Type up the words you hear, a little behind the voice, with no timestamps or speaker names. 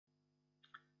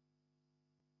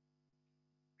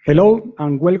Hello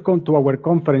and welcome to our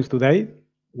conference today,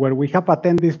 where we have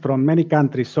attendees from many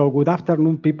countries. So good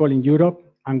afternoon, people in Europe,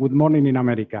 and good morning in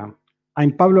America.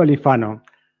 I'm Pablo Alifano,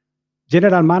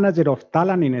 General Manager of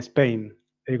Talan in Spain,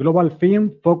 a global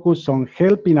firm focused on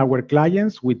helping our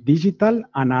clients with digital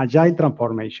and agile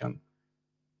transformation.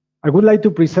 I would like to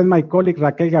present my colleague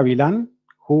Raquel Gavilan,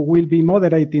 who will be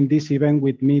moderating this event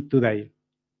with me today.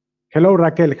 Hello,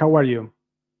 Raquel, how are you?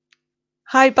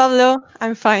 Hi, Pablo.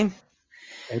 I'm fine.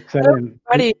 Excellent.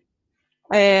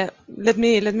 Hello, let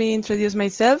me introduce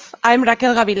myself. I'm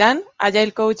Raquel Gavilan,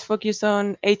 Agile coach focused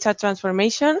on HR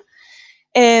transformation.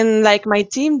 And like my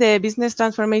team, the business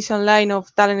transformation line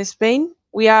of Talan Spain,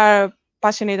 we are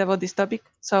passionate about this topic.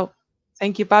 So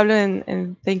thank you, Pablo,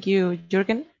 and thank you,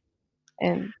 Jurgen.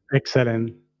 And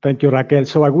excellent. Thank you, Raquel.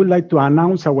 So I would like to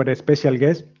announce our special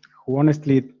guest, who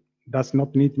honestly does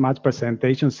not need much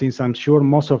presentation, since I'm sure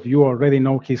most of you already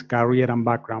know his career and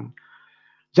background.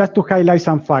 Just to highlight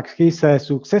some facts, he's a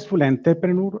successful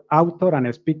entrepreneur, author,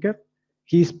 and speaker.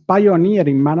 He's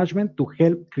pioneering management to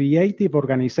help creative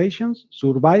organizations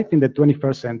survive in the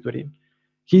 21st century.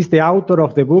 He's the author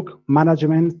of the book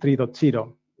Management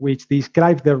 3.0, which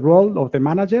describes the role of the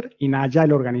manager in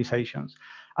agile organizations,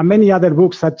 and many other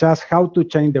books such as How to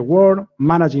Change the World,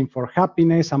 Managing for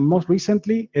Happiness, and most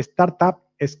recently, Startup,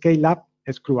 Scale Up,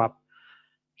 Screw Up.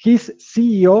 He's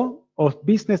CEO of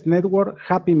business network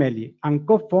Happy Melly and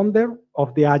co-founder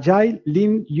of the Agile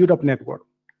Lean Europe Network.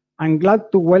 I'm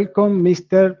glad to welcome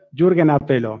Mr. Jurgen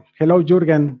Appelo. Hello,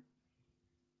 Jurgen.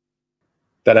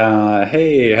 Ta-da!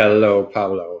 Hey, hello,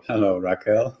 Pablo. Hello,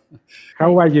 Raquel.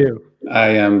 How are you? I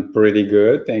am pretty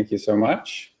good. Thank you so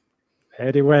much.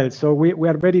 Very well. So we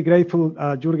are very grateful,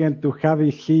 Jurgen, to have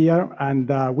you here, and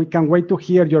we can wait to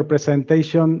hear your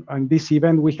presentation on this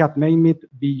event. We have named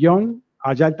it Beyond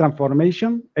Agile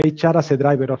Transformation, HR as a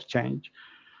Driver of Change.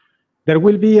 There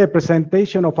will be a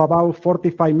presentation of about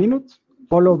 45 minutes,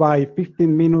 followed by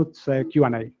 15 minutes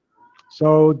Q&A.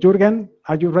 So, Jurgen,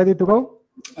 are you ready to go?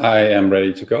 I am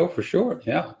ready to go for sure,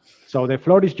 yeah. So the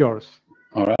floor is yours.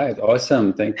 All right,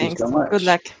 awesome. Thanks you so much. Good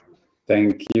luck.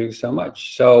 Thank you so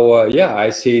much. So yeah,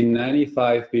 I see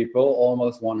 95 people,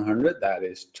 almost 100. That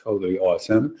is totally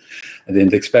awesome. I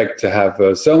didn't expect to have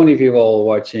so many people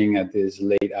watching at this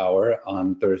late hour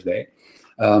on Thursday.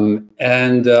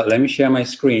 Let me share my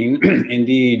screen.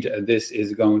 Indeed, this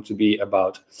is going to be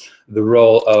about the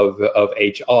role of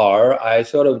HR. I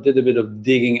sort of did a bit of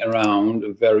digging around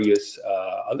various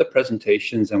other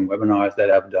presentations and webinars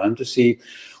that I've done to see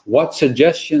what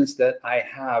suggestions that I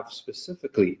have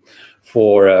specifically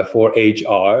for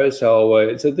HR.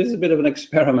 So this is a bit of an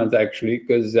experiment actually,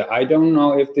 because I don't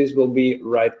know if this will be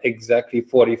right exactly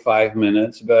 45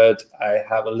 minutes, but I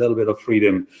have a little bit of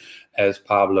freedom, as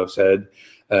Pablo said,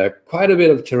 quite a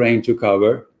bit of terrain to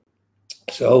cover.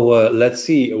 So let's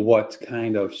see what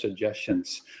kind of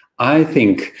suggestions I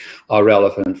think are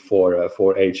relevant for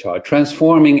HR,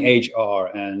 transforming HR,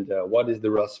 and what is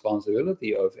the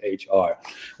responsibility of HR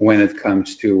when it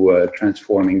comes to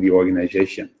transforming the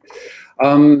organization.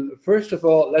 First of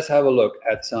all, let's have a look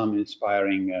at some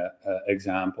inspiring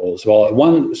examples. Well,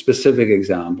 one specific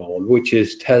example, which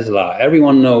is Tesla.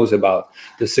 Everyone knows about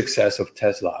the success of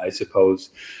Tesla, I suppose.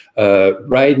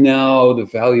 Right now, the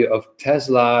value of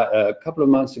Tesla a couple of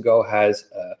months ago has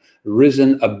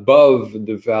risen above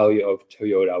the value of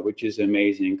Toyota, which is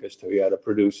amazing because Toyota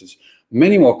produces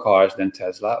many more cars than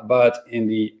Tesla, but in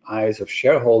the eyes of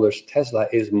shareholders, Tesla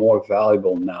is more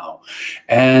valuable now.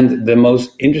 And the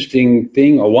most interesting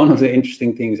thing, or one of the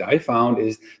interesting things I found,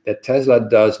 is that Tesla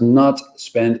does not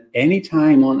spend any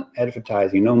time on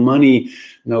advertising, no money,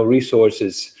 no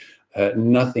resources,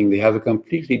 nothing. They have a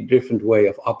completely different way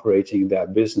of operating their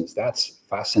business. That's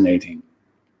fascinating.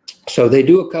 So they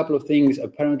do a couple of things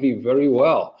apparently very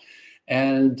well.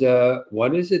 And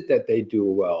what is it that they do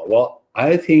well? Well,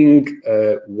 I think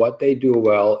what they do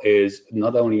well is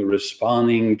not only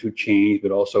responding to change,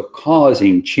 but also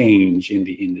causing change in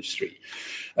the industry.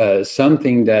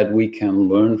 Something that we can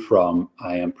learn from,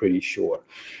 I am pretty sure.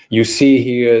 You see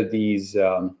here these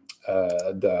the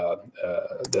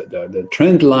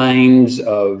trend lines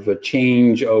of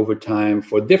change over time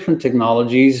for different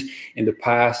technologies. In the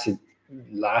past, it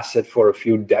lasted for a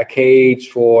few decades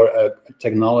for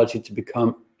technology to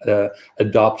become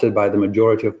adopted by the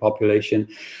majority of population.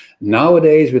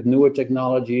 Nowadays, with newer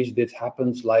technologies, this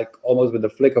happens like almost with the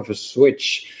flick of a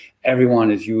switch.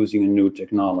 Everyone is using a new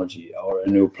technology or a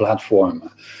new platform.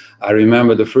 I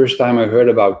remember the first time I heard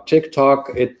about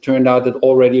TikTok, it turned out that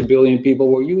already 1 billion people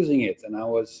were using it. And I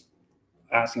was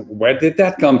asking, where did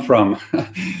that come from?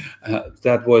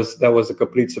 That was a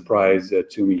complete surprise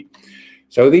to me.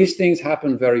 So these things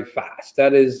happen very fast.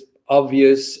 That is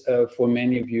obvious for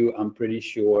many of you, I'm pretty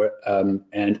sure.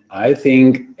 And I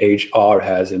think HR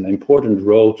has an important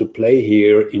role to play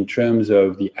here in terms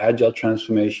of the agile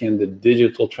transformation, the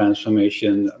digital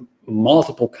transformation,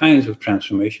 multiple kinds of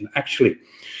transformation, actually,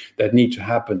 that need to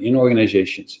happen in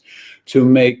organizations to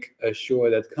make sure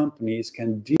that companies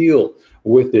can deal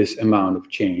with this amount of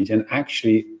change and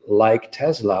actually, like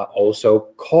Tesla, also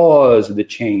cause the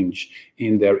change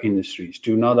in their industries,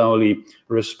 to not only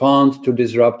respond to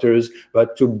disruptors,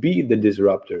 but to be the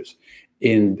disruptors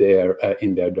in their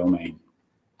domain.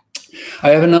 I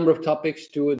have a number of topics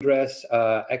to address: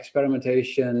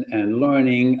 experimentation and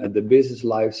learning, the business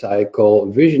life cycle,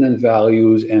 vision and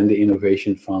values, and the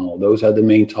innovation funnel. Those are the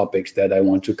main topics that I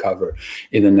want to cover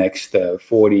in the next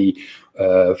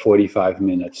 45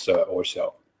 minutes or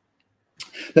so.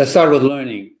 Let's start with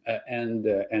learning and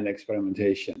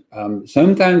experimentation.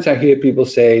 Sometimes I hear people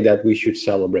say that we should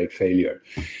celebrate failure,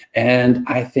 and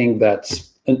I think that's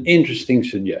an interesting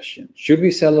suggestion. Should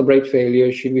we celebrate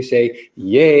failure? Should we say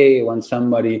yay when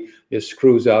somebody just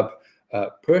screws up?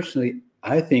 Personally,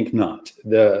 I think not.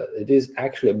 It is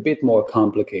actually a bit more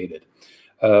complicated.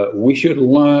 We should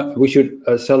learn. We should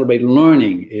celebrate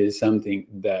learning. Is something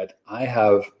that I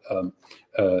have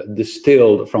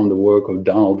distilled from the work of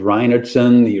Donald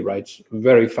Reinertsen. He writes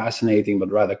very fascinating but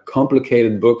rather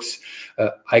complicated books.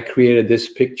 I created this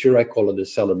picture. I call it the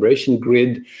celebration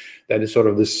grid. That is sort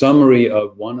of the summary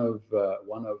of one of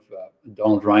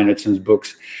Donald Reinertsen's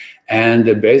books. And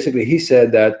basically, he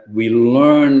said that we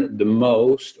learn the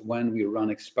most when we run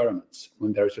experiments.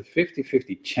 When there's a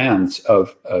 50-50 chance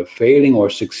of failing or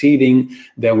succeeding,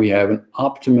 then we have an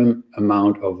optimum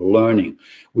amount of learning.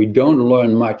 We don't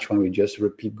learn much when we just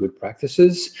repeat good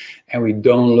practices, and we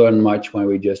don't learn much when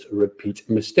we just repeat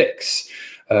mistakes.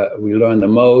 We learn the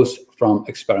most from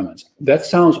experiments. That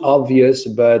sounds obvious,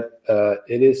 but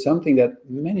it is something that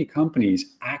many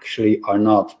companies actually are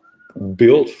not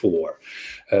built for.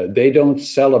 They don't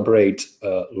celebrate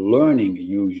learning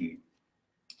usually.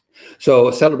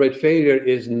 So celebrate failure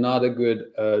is not a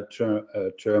good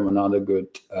term, not a good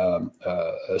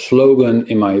slogan,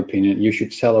 in my opinion. You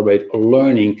should celebrate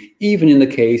learning, even in the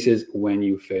cases when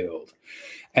you failed.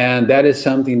 And that is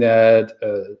something that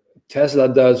Tesla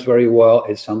does very well.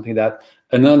 It's something that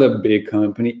another big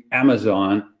company,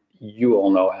 Amazon, you all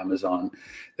know Amazon,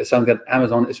 is something that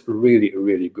Amazon is really,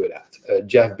 really good at.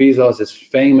 Jeff Bezos is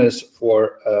famous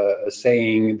for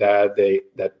saying that the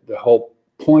whole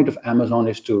point of Amazon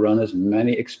is to run as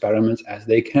many experiments as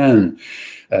they can.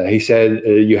 He said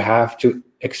you have to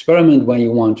experiment when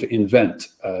you want to invent.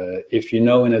 If you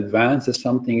know in advance that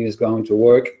something is going to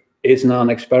work, it's not an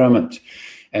experiment.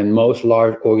 And most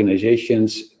large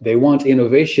organizations, they want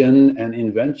innovation and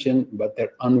invention, but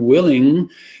they're unwilling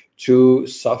to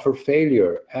suffer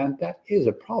failure. And that is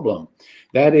a problem.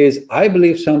 That is, I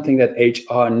believe, something that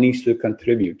HR needs to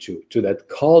contribute to that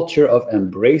culture of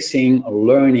embracing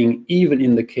learning, even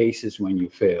in the cases when you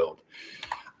failed.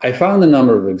 I found a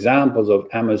number of examples of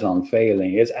Amazon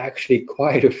failing. It's actually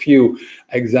quite a few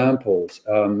examples.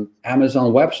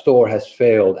 Amazon Web Store has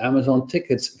failed. Amazon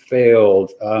Tickets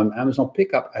failed. Amazon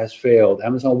Pickup has failed.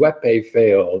 Amazon WebPay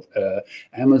failed.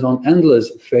 Amazon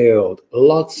Endless failed.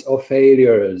 Lots of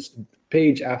failures,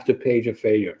 page after page of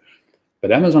failure.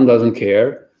 But Amazon doesn't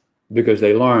care because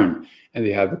they learn. And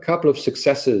they have a couple of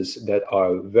successes that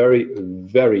are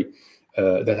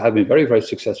that have been very, very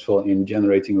successful in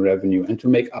generating revenue and to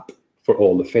make up for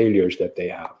all the failures that they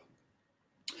have.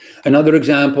 Another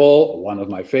example, one of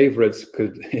my favorites,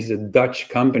 is a Dutch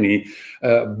company,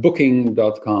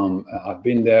 Booking.com. I've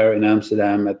been there in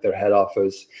Amsterdam at their head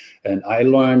office, and I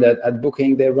learned that at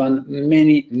Booking they run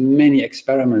many, many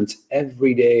experiments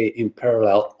every day in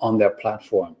parallel on their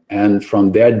platform. And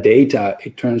from their data,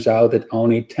 it turns out that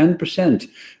only 10%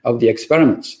 of the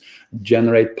experiments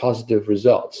generate positive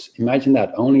results. Imagine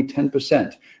that, only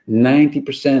 10%.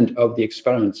 90% of the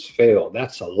experiments fail.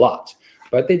 That's a lot.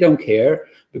 But they don't care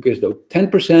because those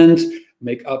 10%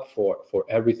 make up for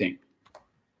everything.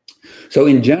 So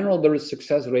in general, the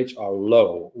success rates are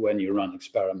low when you run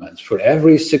experiments. For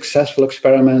every successful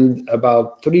experiment,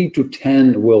 about 3 to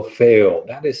 10 will fail.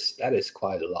 That is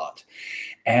quite a lot.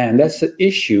 And that's the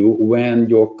issue when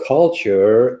your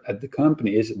culture at the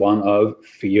company is one of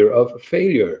fear of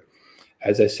failure.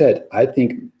 As I said, I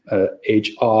think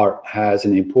HR has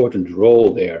an important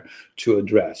role there to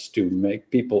address, to make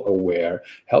people aware,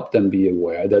 help them be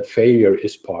aware that failure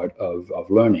is part of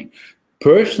learning.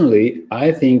 Personally,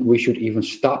 I think we should even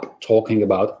stop talking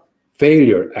about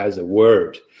failure as a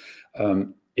word.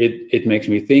 it makes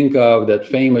me think of that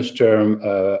famous term,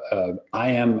 I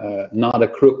am not a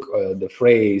crook, the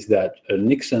phrase that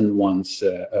Nixon once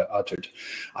uttered.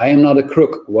 I am not a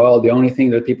crook. Well, the only thing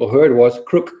that people heard was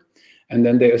crook. And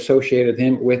then they associated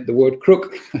him with the word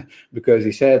crook because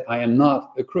he said, I am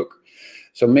not a crook.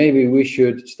 So maybe we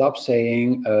should stop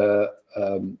saying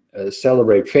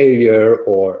celebrate failure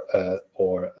or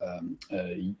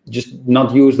just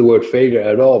not use the word failure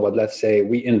at all, but let's say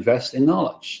we invest in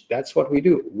knowledge. That's what we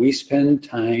do. We spend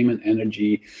time and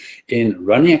energy in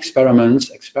running experiments.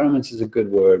 Experiments is a good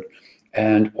word.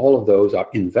 And all of those are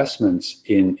investments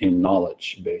in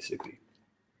knowledge, basically.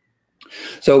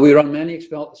 So we run many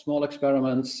small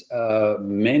experiments.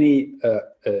 Many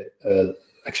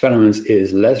experiments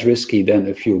is less risky than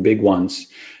a few big ones.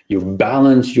 You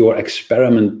balance your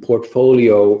experiment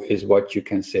portfolio is what you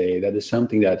can say. That is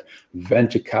something that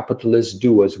venture capitalists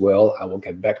do as well. I will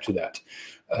get back to that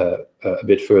a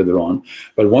bit further on.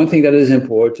 But one thing that is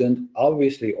important,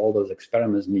 obviously all those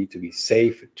experiments need to be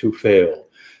safe to fail.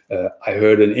 I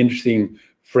heard an interesting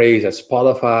phrase at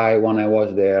Spotify when I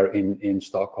was there in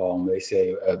Stockholm. They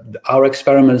say, our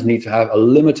experiments need to have a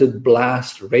limited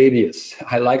blast radius.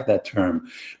 I like that term.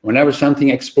 Whenever something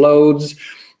explodes,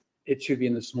 it should be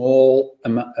in a small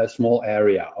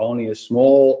area, only a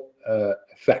small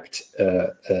effect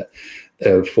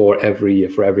for every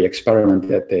experiment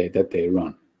that they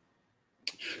run.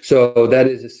 So that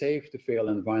is a safe to fail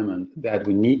environment that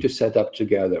we need to set up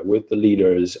together with the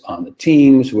leaders on the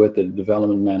teams, with the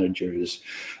development managers,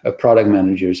 product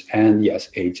managers, and yes,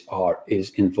 HR is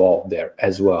involved there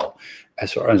as well,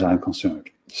 as far as I'm concerned.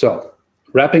 So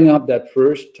wrapping up that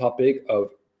first topic of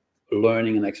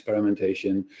learning and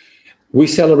experimentation, we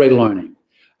celebrate learning.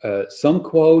 Some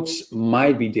quotes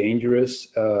might be dangerous.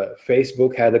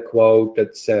 Facebook had a quote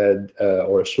that said,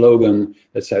 or a slogan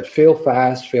that said, fail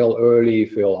fast, fail early,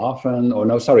 fail often. Or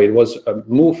no, sorry, it was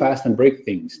move fast and break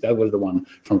things. That was the one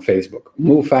from Facebook.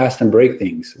 Move fast and break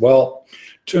things. Well,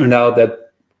 turned out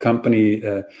that company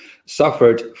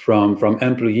suffered from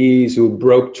employees who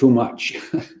broke too much.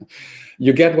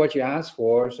 You get what you ask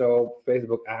for. So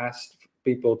Facebook asked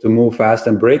people to move fast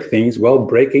and break things. Well,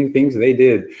 breaking things they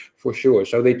did for sure.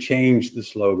 So they changed the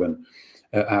slogan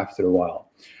after a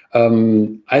while.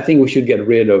 I think we should get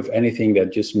rid of anything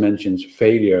that just mentions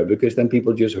failure, because then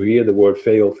people just hear the word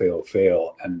fail, fail,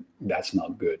 fail, and that's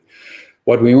not good.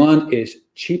 What we want is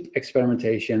cheap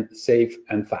experimentation, safe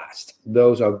and fast.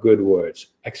 Those are good words.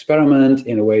 Experiment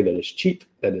in a way that is cheap,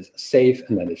 that is safe,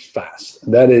 and that is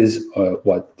fast. That is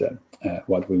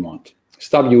what we want.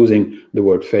 Stop using the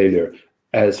word failure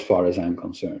as far as I'm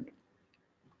concerned.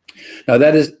 Now,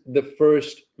 that is the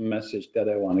first message that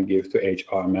I want to give to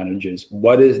HR managers.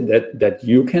 What is that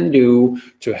you can do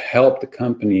to help the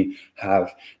company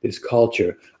have this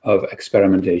culture of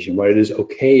experimentation, where it is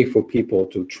okay for people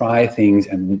to try things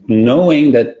and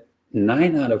knowing that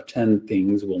 9 out of 10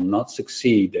 things will not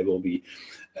succeed. There will be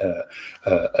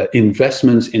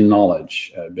investments in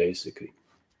knowledge, basically.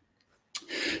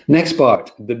 Next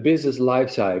part, the business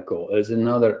life cycle, is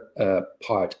another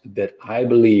part that I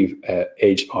believe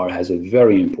HR has a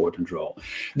very important role.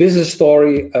 This is a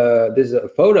story, this is a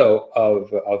photo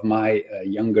of my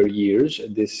younger years.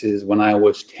 This is when I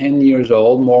was 10 years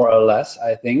old, more or less,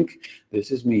 I think. This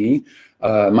is me,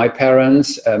 my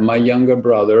parents, my younger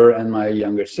brother, and my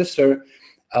younger sister.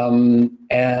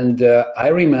 I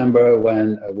remember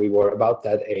when we were about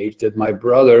that age that my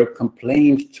brother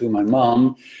complained to my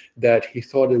mom that he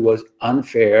thought it was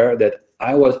unfair that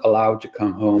I was allowed to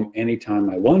come home anytime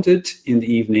I wanted in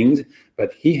the evenings,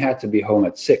 but he had to be home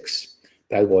at 6.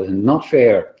 That was not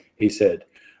fair, he said.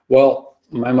 Well,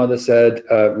 my mother said,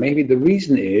 maybe the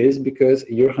reason is because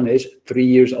Jurgen is 3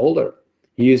 years older.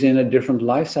 He is in a different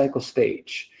life cycle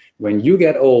stage. When you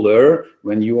get older,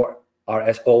 when you are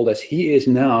as old as he is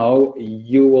now,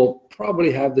 you will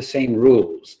probably have the same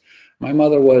rules. My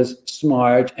mother was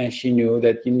smart, and she knew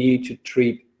that you need to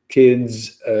treat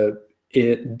kids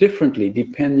differently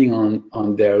depending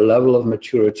on their level of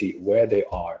maturity, where they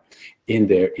are in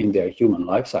their human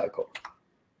life cycle.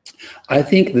 I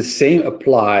think the same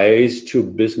applies to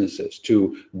businesses,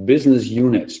 to business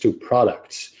units, to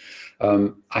products.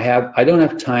 I don't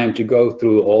have time to go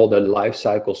through all the life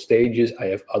cycle stages. I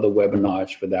have other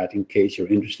webinars for that in case you're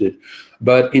interested.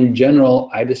 But in general,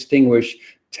 I distinguish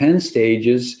 10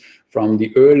 stages from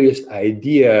the earliest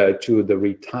idea to the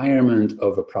retirement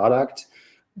of a product.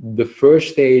 The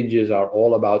first stages are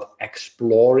all about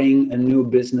exploring a new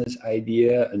business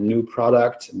idea, a new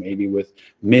product, maybe with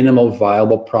minimal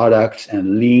viable products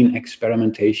and lean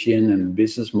experimentation and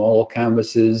business model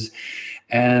canvases.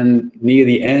 And near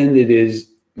the end, it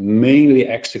is mainly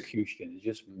execution. It's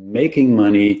just making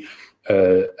money.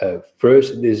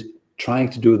 First it is trying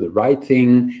to do the right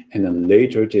thing, and then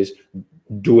later it is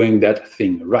doing that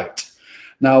thing right.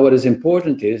 Now, what is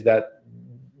important is that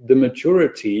the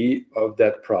maturity of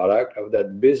that product, of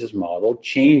that business model,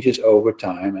 changes over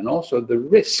time, and also the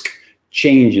risk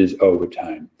changes over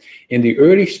time. In the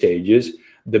early stages,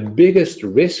 the biggest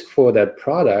risk for that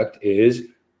product is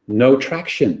no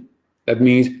traction. That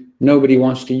means nobody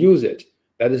wants to use it.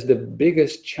 That is the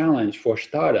biggest challenge for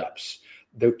startups,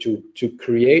 to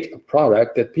create a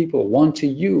product that people want to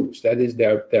use. That is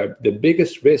the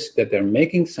biggest risk, that they're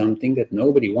making something that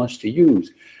nobody wants to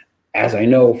use. As I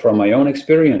know from my own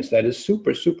experience, that is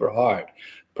super, super hard.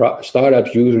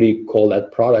 Startups usually call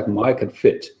that product market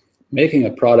fit, making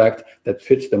a product that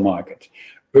fits the market.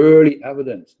 Early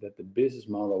evidence that the business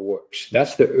model works.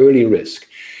 That's the early risk.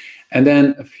 And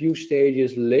then a few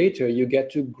stages later, you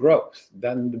get to growth.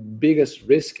 Then the biggest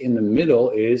risk in the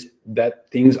middle is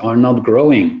that things are not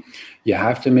growing. You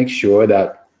have to make sure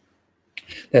that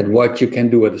what you can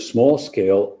do at a small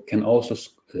scale can also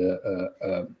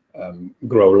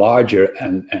grow larger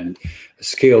and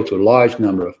scale to a large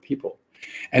number of people.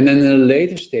 And then in the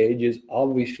later stages,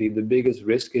 obviously, the biggest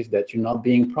risk is that you're not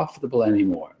being profitable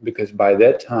anymore, because by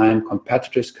that time,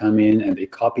 competitors come in and they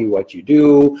copy what you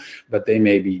do, but they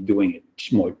may be doing it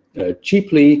more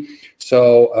cheaply.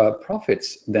 So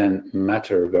profits then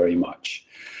matter very much.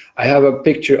 I have a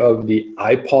picture of the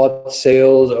iPod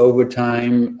sales over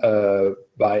time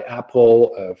by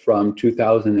Apple from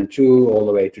 2002 all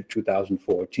the way to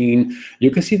 2014. You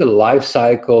can see the life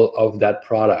cycle of that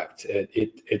product.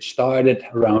 It started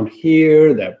around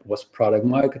here. That was product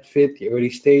market fit, the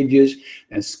early stages,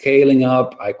 and scaling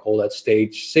up. I call that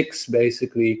stage 6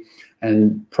 basically,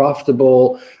 and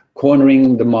profitable,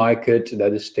 cornering the market,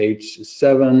 that is stage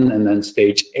 7, and then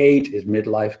stage 8 is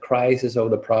midlife crisis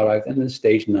of the product, and then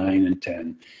stage 9 and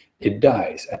 10, it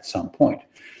dies at some point.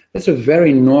 That's a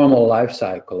very normal life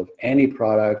cycle of any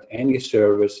product, any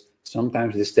service.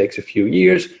 Sometimes this takes a few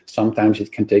years, sometimes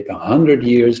it can take 100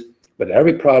 years, but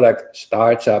every product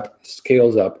starts up,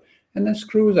 scales up, and then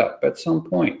screws up at some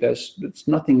point. There's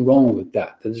nothing wrong with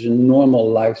that. There's a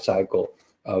normal life cycle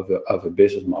of a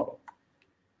business model.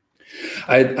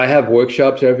 I have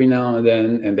workshops every now and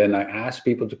then I ask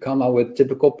people to come up with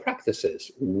typical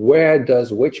practices. Where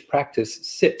does which practice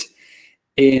sit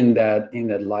in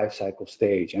that life cycle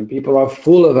stage? And people are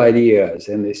full of ideas,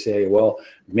 and they say, well,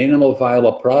 minimal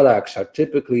viable products are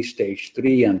typically stage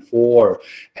 3 and 4,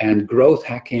 and growth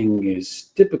hacking is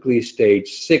typically stage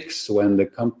 6 when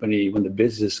the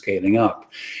business is scaling up.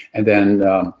 And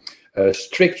then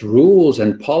strict rules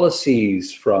and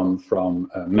policies from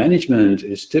management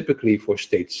is typically for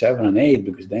stage 7 and 8,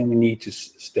 because then we need to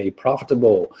stay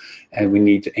profitable and we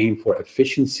need to aim for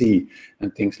efficiency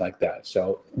and things like that.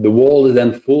 So the wall is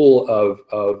then full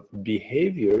of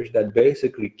behaviors that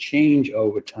basically change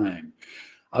over time.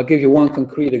 I'll give you one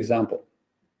concrete example.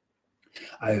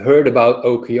 I heard about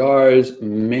OKRs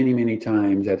many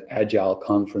times at agile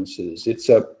conferences. It's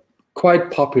a quite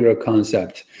popular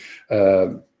concept,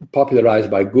 popularized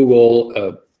by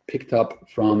Google, picked up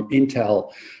from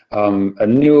Intel, a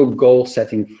new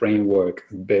goal-setting framework,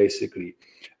 basically,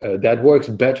 that works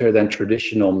better than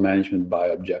traditional management by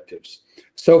objectives.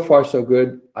 So far, so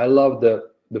good. I love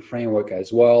the framework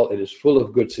as well. It is full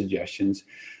of good suggestions.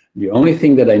 The only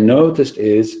thing that I noticed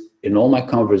is, in all my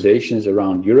conversations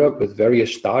around Europe with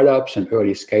various startups and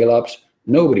early scale-ups,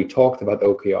 nobody talked about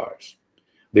OKRs.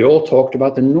 They all talked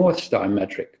about the North Star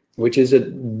metric, which is a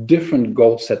different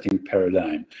goal-setting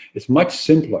paradigm. It's much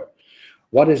simpler.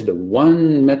 What is the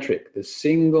one metric, the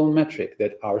single metric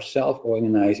that our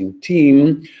self-organizing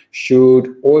team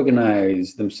should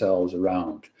organize themselves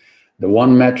around? The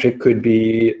one metric could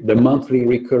be the monthly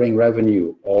recurring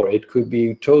revenue, or it could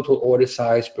be total order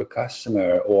size per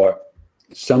customer, or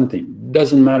something.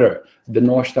 Doesn't matter. The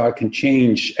North Star can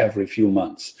change every few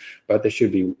months, but there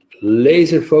should be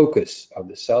laser focus of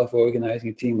the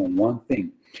self-organizing team on one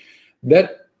thing.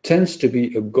 That tends to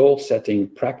be a goal-setting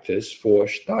practice for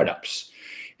startups.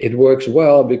 It works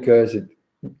well because it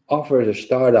offers a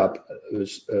startup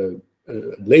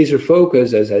laser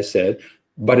focus, as I said,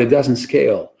 but it doesn't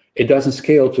scale. It doesn't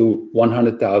scale to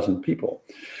 100,000 people.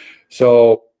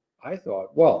 So I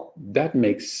thought, well, that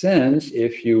makes sense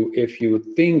if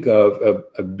you think of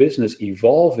a business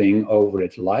evolving over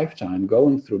its lifetime,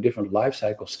 going through different life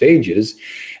cycle stages.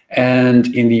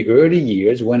 And in the early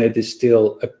years, when it is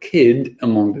still a kid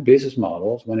among the business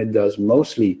models, when it does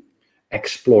mostly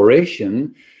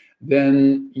exploration,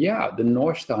 then yeah, the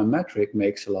North Star metric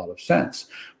makes a lot of sense.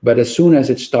 But as soon as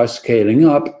it starts scaling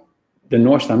up, the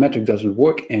North Star metric doesn't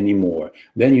work anymore.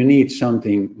 Then you need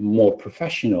something more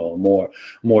professional, more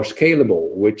scalable,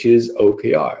 which is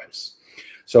OKRs.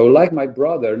 So like my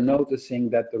brother noticing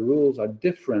that the rules are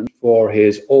different for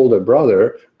his older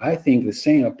brother, I think the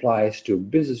same applies to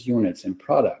business units and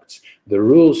products. The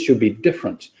rules should be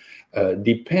different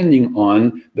depending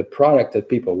on the product that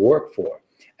people work for.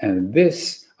 And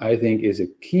this, I think, is a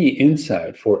key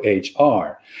insight for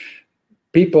HR.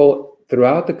 People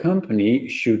throughout the company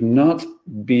should not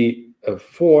be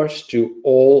forced to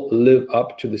all live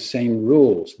up to the same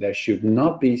rules. There should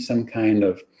not be some kind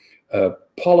of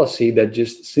policy that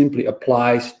just simply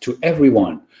applies to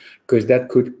everyone, because that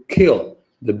could kill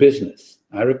the business.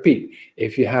 I repeat,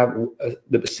 if you have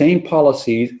the same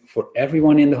policies for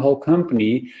everyone in the whole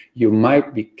company, you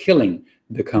might be killing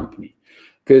the company.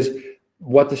 Because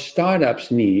what the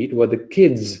startups need, what the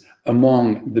kids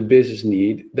among the business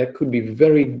need, that could be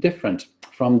very different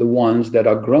from the ones that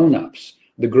are grown-ups.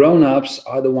 The grown-ups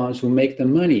are the ones who make the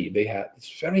money.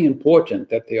 It's very important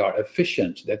that they are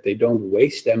efficient, that they don't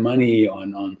waste their money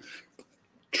on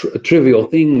trivial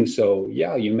things. So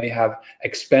yeah, you may have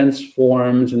expense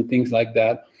forms and things like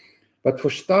that. But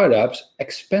for startups,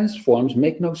 expense forms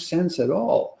make no sense at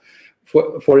all.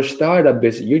 For a startup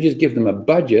business, you just give them a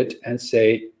budget and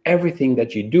say everything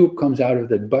that you do comes out of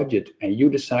that budget, and you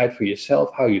decide for yourself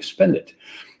how you spend it.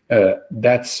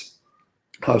 That's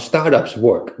how startups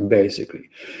work, basically.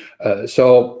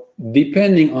 So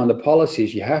depending on the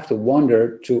policies, you have to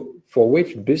wonder for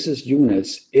which business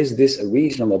units is this a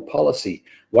reasonable policy.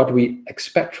 What we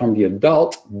expect from the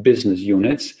adult business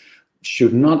units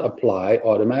should not apply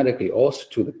automatically also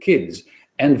to the kids,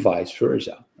 and vice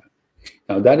versa.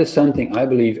 Now, that is something I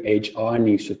believe HR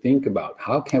needs to think about.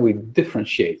 How can we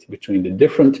differentiate between the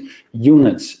different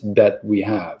units that we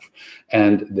have?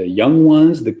 And the young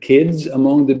ones, the kids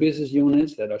among the business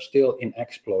units that are still in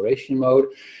exploration mode,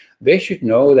 they should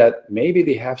know that maybe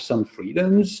they have some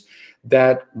freedoms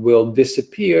that will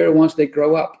disappear once they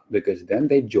grow up, because then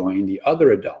they join the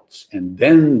other adults, and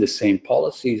then the same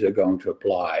policies are going to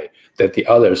apply that the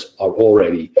others are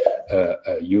already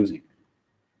using.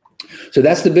 So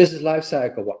that's the business life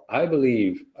cycle. What I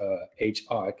believe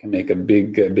HR can make a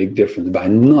big difference by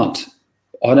not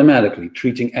automatically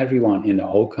treating everyone in the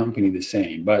whole company the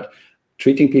same, but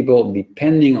treating people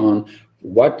depending on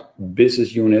what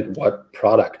business unit, what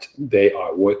product they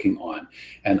are working on,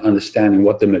 and understanding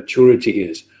what the maturity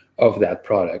is of that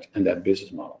product and that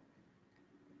business model.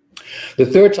 The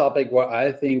third topic where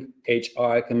I think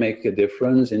HR can make a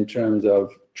difference in terms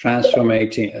of transforming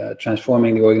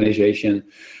the organization,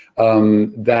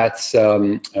 that's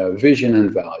vision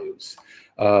and values.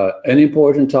 An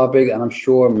important topic, and I'm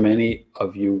sure many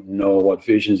of you know what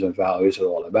visions and values are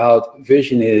all about.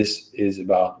 Vision is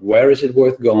about where is it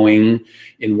worth going,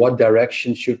 in what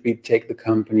direction should we take the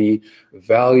company.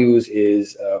 Values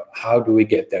is how do we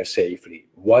get there safely?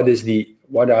 What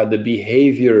are the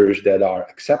behaviors that are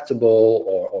acceptable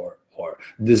or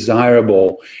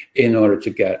desirable in order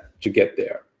to get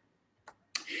there?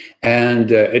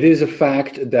 And it is a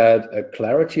fact that a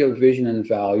clarity of vision and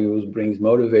values brings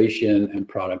motivation and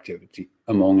productivity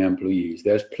among employees.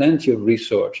 There's plenty of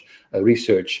research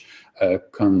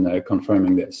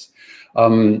confirming this.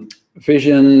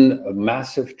 Vision, a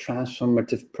massive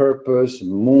transformative purpose,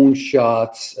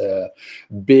 moonshots,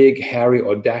 big, hairy,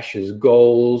 audacious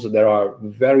goals. There are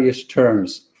various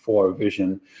terms for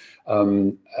vision.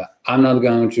 I'm not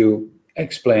going to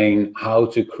explain how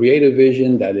to create a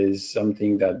vision. That is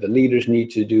something that the leaders need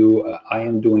to do. I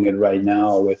am doing it right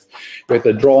now with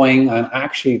a drawing. And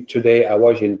actually today I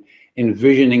was in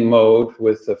visioning mode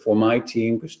for my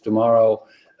team, because tomorrow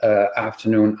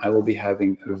afternoon I will be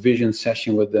having a vision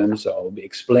session with them. So I'll be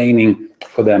explaining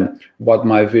for them what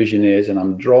my vision is, and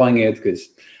I'm drawing it because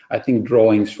I think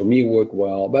drawings for me work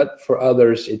well, but for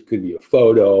others it could be a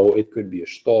photo, it could be a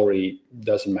story,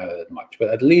 doesn't matter that much. But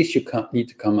at least you need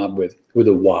to come up with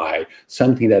a why,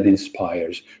 something that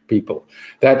inspires people.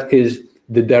 That is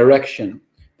the direction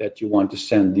that you want to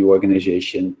send the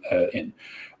organization in.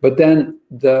 But then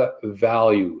the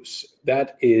values,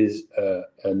 that is a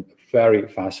very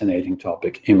fascinating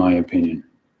topic in my opinion.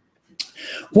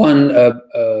 One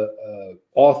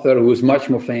author who is much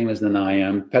more famous than I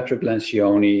am, Patrick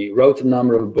Lencioni, wrote a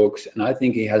number of books, and I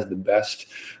think he has the best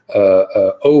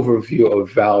overview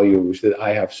of values that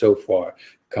I have so far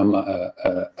come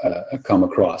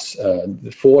across.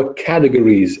 The 4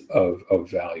 categories of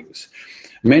values.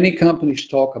 Many companies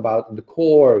talk about the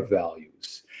core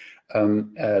values.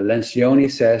 Lencioni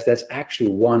says that's actually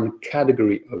one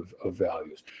category of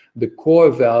values. The core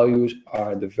values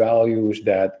are the values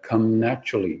that come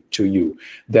naturally to you,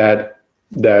 that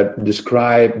that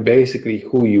describe basically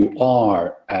who you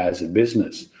are as a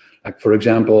business. Like, for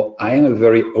example, I am a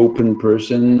very open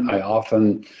person. I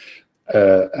often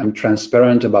am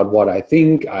transparent about what I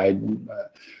think. My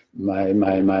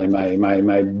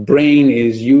brain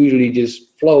is usually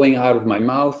just flowing out of my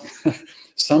mouth,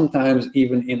 sometimes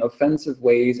even in offensive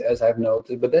ways, as I've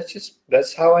noted. But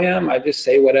that's how I am. I just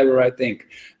say whatever I think.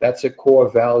 That's a core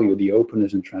value, the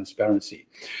openness and transparency.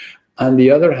 On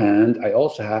the other hand, I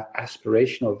also have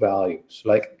aspirational values.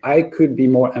 Like, I could be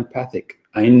more empathic.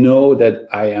 I know that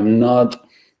I am not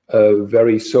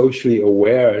very socially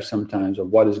aware sometimes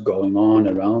of what is going on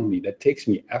around me. That takes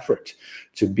me effort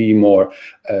to be more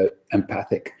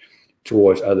empathic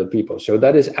towards other people. So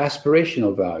that is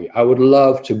aspirational value. I would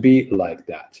love to be like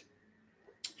that.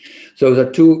 So there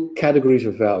are two categories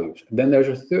of values. Then there's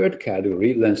a third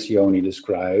category Lencioni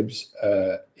describes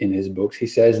in his books. He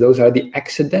says those are the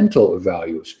accidental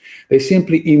values. They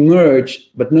simply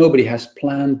emerge, but nobody has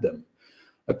planned them.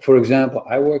 For example,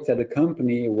 I worked at a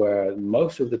company where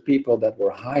most of the people that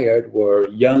were hired were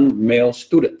young male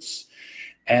students.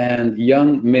 And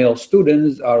young male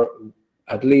students are,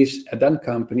 at least at that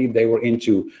company, they were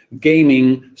into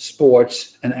gaming,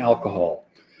 sports, and alcohol.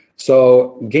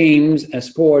 So games and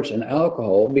sports and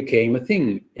alcohol became a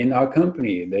thing in our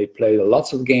company. They played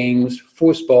lots of games,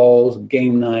 footballs,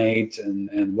 game nights,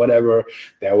 and whatever.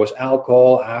 There was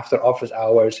alcohol after office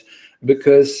hours,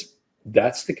 because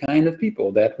that's the kind of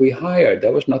people that we hired.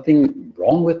 There was nothing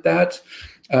wrong with that,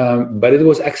 but it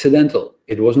was accidental.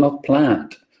 It was not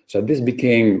planned. So this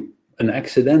became an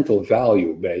accidental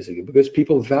value, basically, because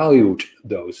people valued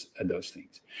those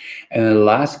things. And the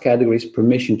last category is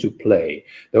permission to play.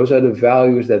 Those are the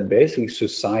values that basically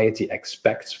society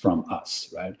expects from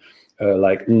us, right?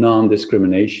 Like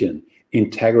non-discrimination,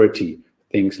 integrity,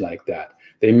 things like that.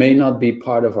 They may not be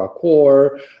part of our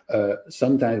core.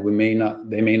 Sometimes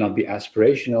they may not be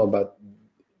aspirational, but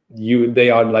they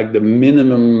are like the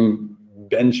minimum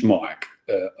benchmark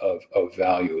of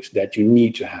values that you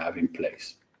need to have in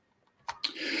place.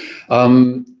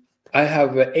 I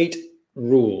have 8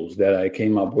 rules that I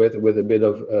came up with a bit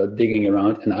of digging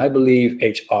around, and I believe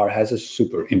HR has a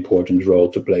super important role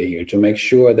to play here to make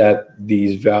sure that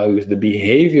these values, the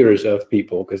behaviors of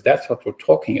people, because that's what we're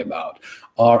talking about,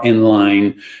 are in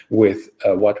line with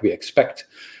what we expect,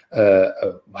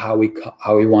 how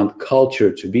we want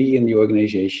culture to be in the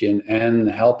organization, and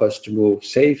help us to move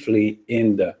safely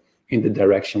in the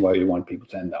direction where we want people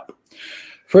to end up.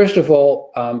 First of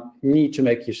all, you need to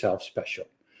make yourself special.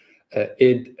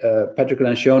 Patrick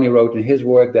Lencioni wrote in his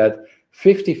work that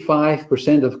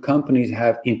 55% of companies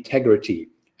have integrity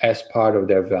as part of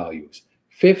their values.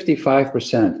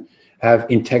 55% have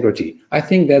integrity. I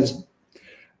think that's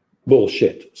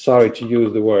bullshit. Sorry to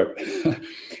use the word,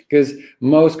 because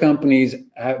most companies,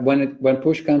 when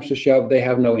push comes to shove, they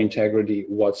have no integrity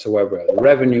whatsoever.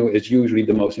 Revenue is usually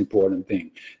the most important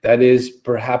thing. That is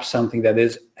perhaps something that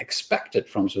is expected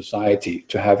from society,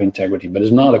 to have integrity, but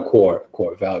it's not a core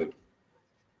value.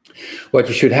 What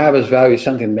you should have as value is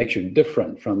something that makes you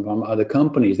different from other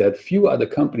companies, that few other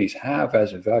companies have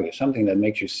as a value, something that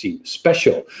makes you seem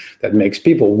special, that makes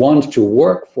people want to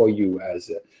work for you as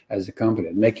a company,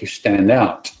 that make you stand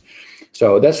out.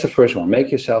 So that's the first one,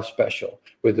 make yourself special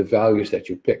with the values that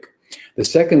you pick. The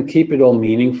second, keep it all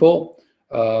meaningful.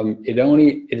 It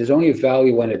is only a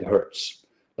value when it hurts.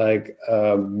 Like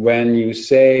when you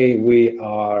say we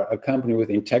are a company with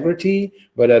integrity,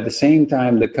 but at the same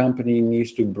time the company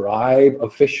needs to bribe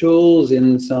officials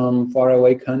in some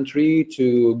faraway country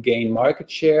to gain market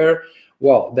share,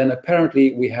 well, then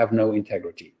apparently we have no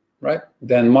integrity, right?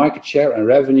 Then market share and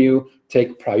revenue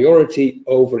take priority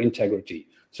over integrity.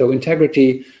 So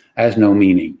integrity has no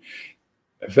meaning.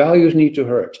 Values need to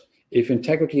hurt. If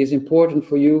integrity is important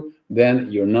for you,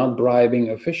 then you're not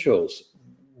bribing officials.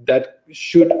 That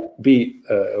should be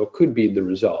or could be the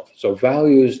result. So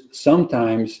values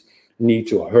sometimes need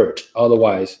to hurt,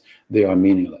 otherwise they are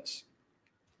meaningless.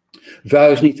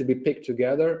 Values need to be picked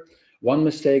together. One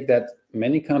mistake that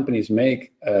many companies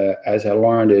make, as I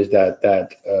learned, is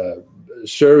that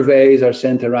surveys are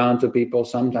sent around to people,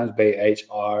 sometimes by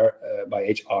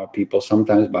HR people,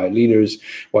 sometimes by leaders,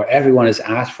 where everyone is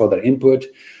asked for their input.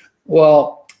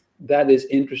 Well, that is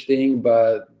interesting,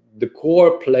 but the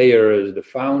core players, the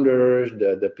founders,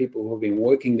 the people who've been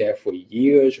working there for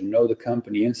years, who know the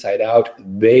company inside out,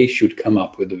 they should come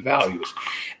up with the values,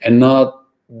 and not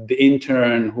the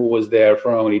intern who was there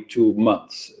for only 2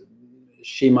 months.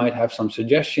 She might have some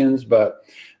suggestions, but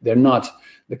they're not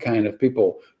the kind of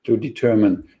people to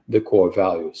determine the core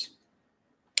values.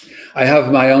 I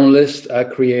have my own list I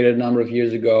created a number of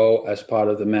years ago as part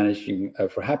of the Managing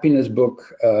for Happiness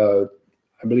book.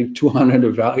 I believe 200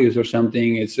 of values or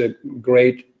something. It's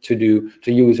great to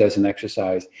use as an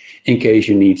exercise in case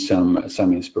you need some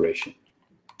inspiration.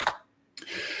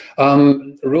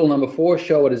 Rule number 4,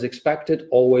 show what is expected.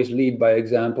 Always lead by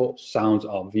example. Sounds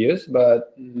obvious,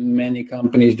 but many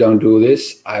companies don't do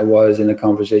this. I was in a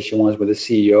conversation once with a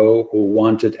CEO who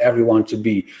wanted everyone to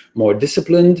be more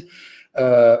disciplined.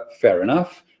 Fair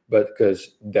enough, but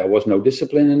because there was no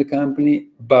discipline in the company.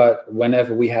 But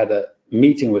whenever we had a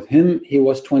meeting with him, he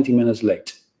was 20 minutes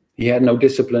late. He had no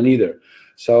discipline either.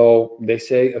 So they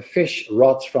say a fish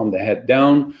rots from the head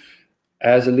down.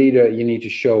 As a leader, you need to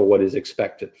show what is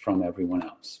expected from everyone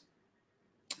else.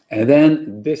 And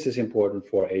then this is important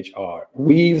for HR.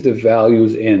 Weave the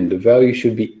values in. The value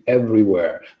should be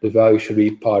everywhere. The value should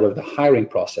be part of the hiring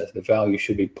process. The value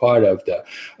should be part of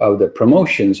the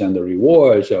promotions and the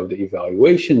rewards, of the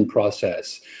evaluation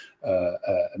process.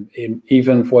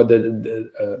 Even for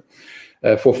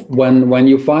for when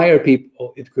you fire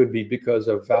people, it could be because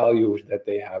of values that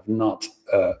they have not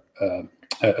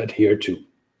adhered to.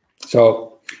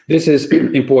 So this is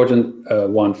important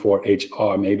one for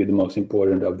HR, maybe the most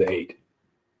important of the 8.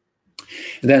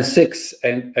 And then 6,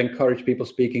 encourage people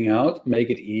speaking out.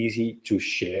 Make it easy to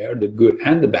share the good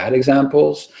and the bad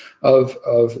examples of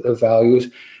values.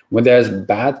 When there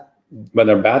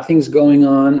are bad things going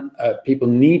on, people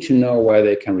need to know where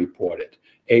they can report it.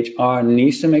 HR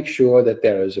needs to make sure that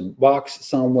there is a box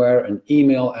somewhere, an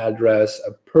email address,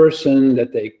 a person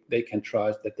that they can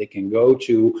trust, that they can go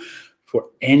to for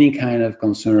any kind of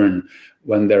concern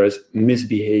when there is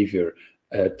misbehavior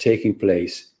taking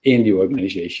place in the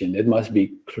organization. It must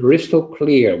be crystal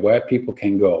clear where people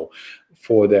can go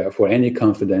for any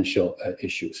confidential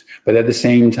issues. But at the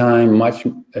same time,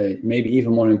 maybe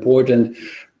even more important,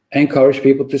 encourage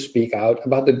people to speak out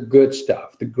about the good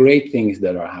stuff, the great things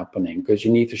that are happening, because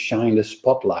you need to shine the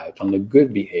spotlight on the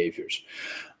good behaviors.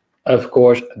 Of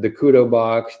course, the kudo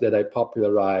box that I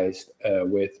popularized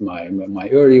with my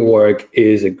early work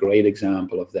is a great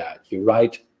example of that. You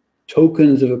write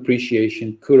tokens of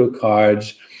appreciation, kudo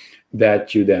cards,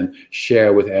 that you then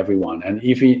share with everyone. And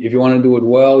if you want to do it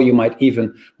well, you might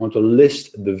even want to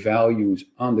list the values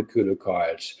on the kudo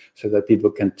cards so that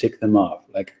people can tick them off.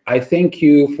 Like, I thank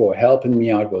you for helping me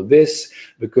out with this,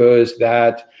 because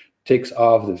that ticks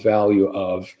off the value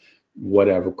of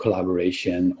whatever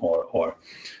collaboration or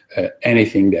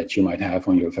anything that you might have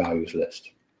on your values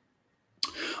list.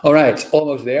 All right,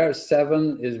 almost there.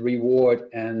 7 is reward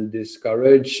and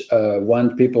discourage.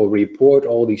 When people report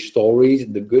all these stories,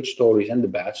 the good stories and the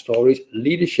bad stories,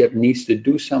 leadership needs to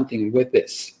do something with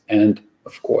this. And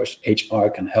of course, HR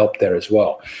can help there as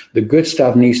well. The good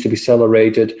stuff needs to be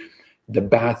celebrated. The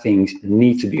bad things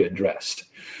need to be addressed.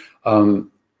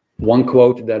 One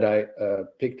quote that I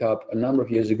picked up a number of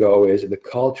years ago is, the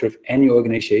culture of any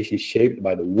organization is shaped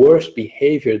by the worst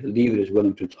behavior the leader is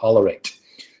willing to tolerate.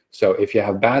 So if you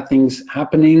have bad things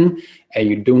happening and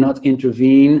you do not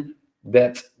intervene,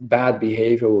 that bad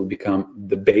behavior will become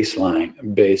the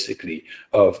baseline, basically,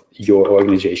 of your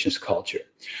organization's culture.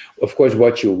 Of course,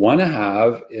 what you want to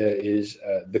have is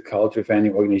the culture of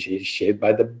any organization shaped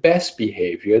by the best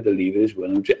behavior the leader is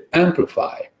willing to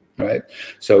amplify. Right,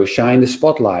 so shine the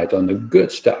spotlight on the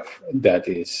good stuff that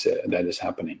is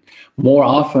happening more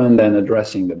often than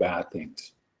addressing the bad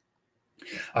things.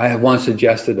 I have once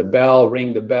suggested a bell,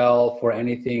 ring the bell for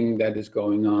anything that is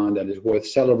going on that is worth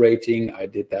celebrating. I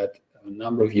did that a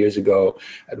number of years ago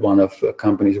at one of the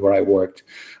companies where I worked,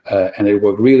 and it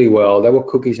worked really well. There were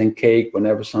cookies and cake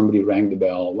whenever somebody rang the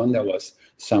bell, when there was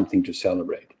something to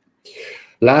celebrate.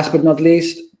 Last but not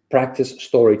least, practice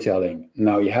storytelling.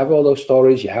 Now you have all those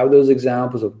stories, you have those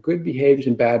examples of good behaviors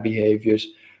and bad behaviors,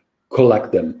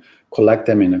 collect them. Collect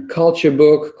them in a culture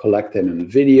book, collect them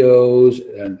in videos,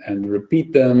 and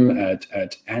repeat them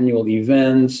at annual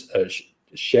events,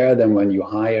 share them when you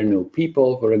hire new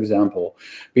people, for example.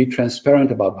 Be transparent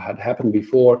about what had happened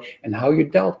before and how you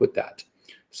dealt with that.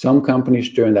 Some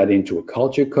companies turn that into a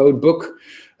culture code book.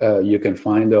 You can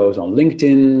find those on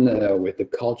LinkedIn with the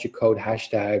culture code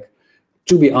hashtag.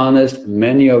 To be honest,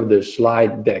 many of the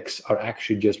slide decks are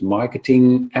actually just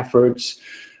marketing efforts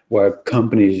where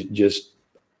companies just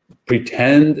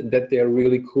pretend that they're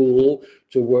really cool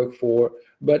to work for,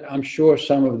 but I'm sure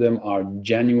some of them are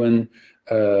genuine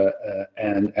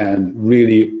and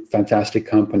really fantastic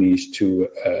companies to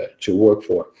work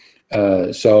for.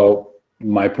 So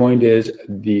my point is,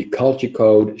 the culture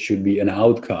code should be an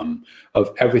outcome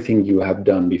of everything you have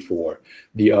done before.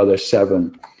 The other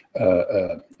 7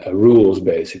 rules,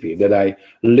 basically, that I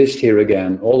list here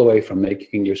again, all the way from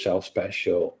making yourself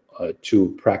special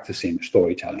to practicing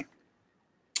storytelling.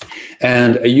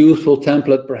 And a useful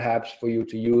template perhaps for you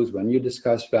to use when you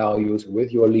discuss values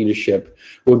with your leadership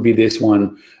would be this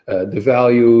one. The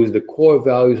values, the core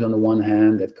values on the one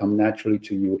hand that come naturally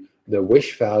to you, the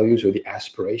wish values or the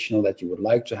aspirational that you would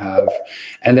like to have.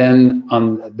 And then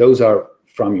those are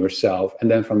from yourself. And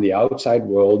then from the outside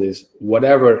world is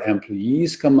whatever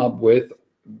employees come up with,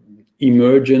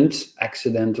 emergent,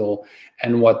 accidental,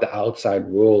 and what the outside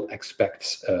world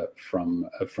expects from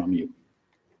you.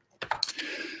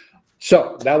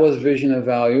 So that was vision and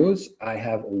values. I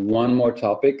have one more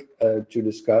topic to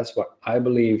discuss what I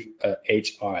believe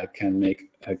HR can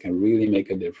really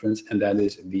make a difference, and that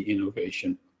is the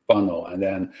innovation funnel. And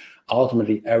then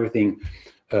ultimately everything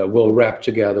will wrap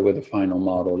together with the final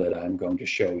model that I'm going to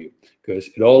show you, because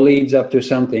it all leads up to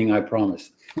something, I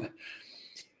promise.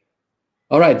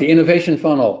 All right, the innovation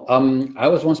funnel. I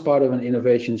was once part of an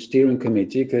innovation steering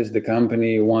committee because the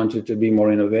company wanted to be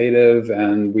more innovative,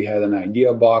 and we had an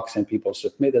idea box and people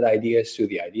submitted ideas to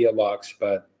the idea box,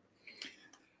 but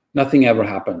nothing ever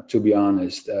happened, to be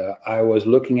honest. I was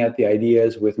looking at the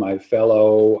ideas with my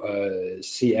fellow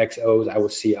CXOs. I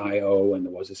was CIO, and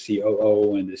there was a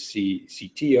COO and the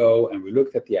CTO, and we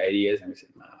looked at the ideas and we said,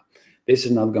 nah, this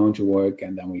is not going to work.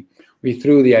 And then we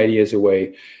threw the ideas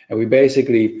away, and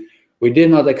we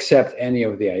did not accept any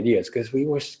of the ideas because we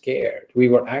were scared. We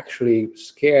were actually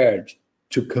scared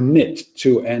to commit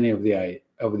to any of the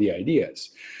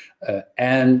ideas.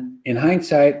 And in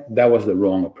hindsight, that was the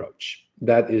wrong approach.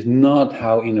 That is not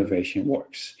how innovation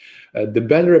works. The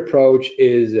better approach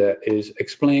is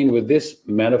explained with this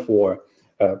metaphor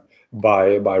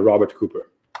by Robert Cooper.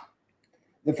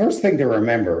 The first thing to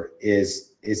remember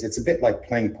is it's a bit like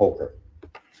playing poker.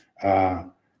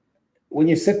 When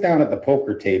you sit down at the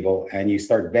poker table and you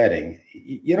start betting,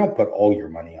 you don't put all your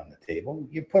money on the table.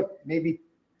 You put maybe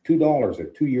 $2 or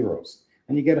 €2,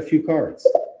 and you get a few cards.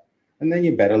 And then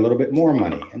you bet a little bit more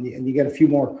money, and you get a few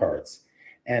more cards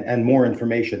and more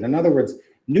information. In other words,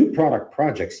 new product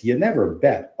projects, you never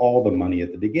bet all the money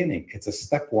at the beginning. It's a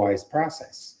stepwise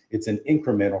process. It's an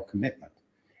incremental commitment.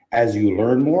 As you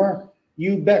learn more,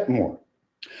 you bet more.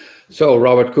 So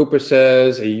Robert Cooper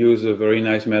says, he used a very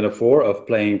nice metaphor of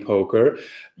playing poker.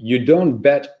 You don't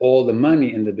bet all the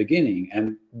money in the beginning.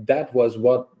 And that was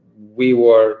what we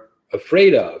were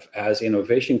afraid of as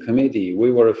innovation committee.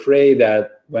 We were afraid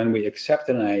that when we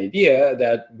accepted an idea,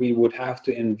 that we would have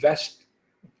to invest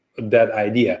in that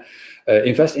idea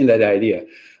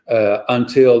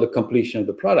until the completion of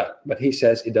the product. But he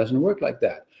says it doesn't work like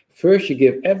that. First, you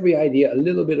give every idea a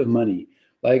little bit of money,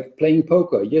 like playing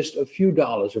poker, just a few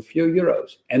dollars, a few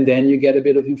euros, and then you get a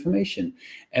bit of information.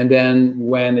 And then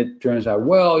when it turns out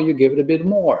well, you give it a bit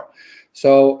more.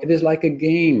 So it is like a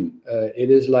game. It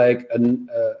is like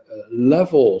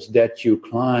levels that you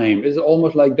climb. It's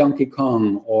almost like Donkey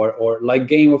Kong or like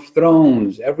Game of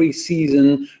Thrones. Every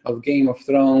season of Game of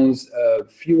Thrones,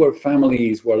 fewer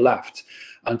families were left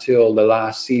until the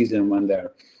last season, when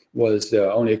there was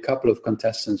only a couple of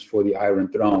contestants for the Iron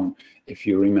Throne, if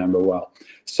you remember well.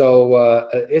 So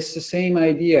it's the same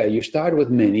idea. You start with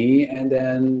many, and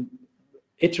then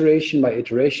iteration by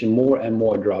iteration, more and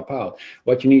more drop out.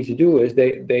 What you need to do is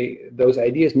those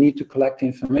ideas need to collect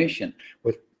information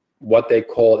with what they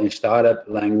call in startup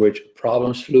language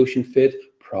problem solution fit,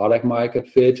 product market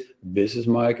fit, business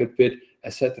market fit,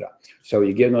 etc. So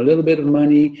you give them a little bit of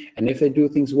money, and if they do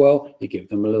things well, you give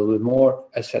them a little bit more,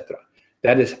 etc.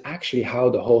 That is actually how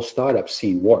the whole startup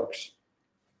scene works.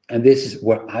 And this is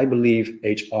what I believe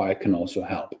HR can also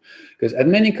help. Because at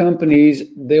many companies,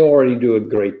 they already do a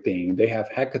great thing. They have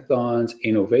hackathons,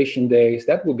 innovation days.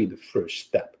 That will be the first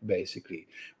step, basically,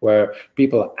 where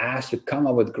people are asked to come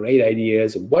up with great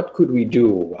ideas. What could we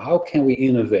do? How can we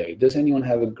innovate? Does anyone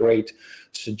have a great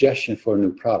suggestion for a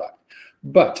new product?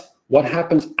 But what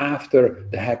happens after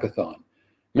the hackathon?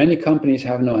 Many companies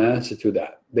have no answer to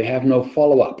that. They have no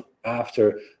follow-up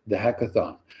after the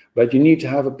hackathon. But you need to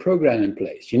have a program in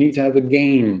place. You need to have a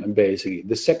game, basically,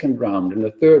 the second round and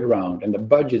the third round, and the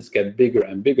budgets get bigger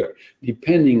and bigger,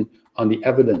 depending on the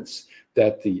evidence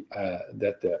that the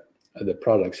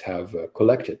products have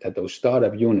collected, that those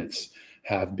startup units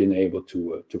have been able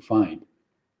to find.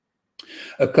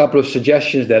 A couple of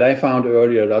suggestions that I found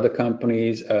earlier at other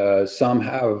companies, some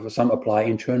apply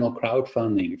internal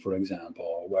crowdfunding, for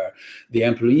example, where the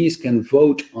employees can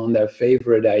vote on their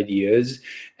favorite ideas,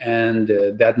 and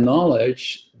that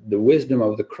knowledge, the wisdom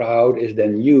of the crowd, is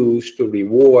then used to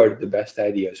reward the best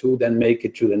ideas, who then make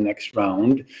it to the next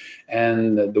round.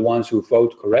 And the ones who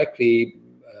vote correctly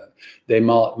They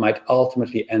might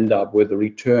ultimately end up with a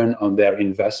return on their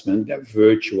investment, their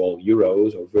virtual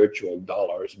euros or virtual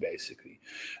dollars, basically,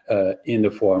 in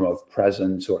the form of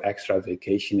presents or extra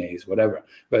vacation days, whatever.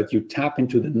 But you tap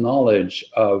into the knowledge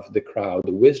of the crowd,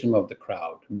 the wisdom of the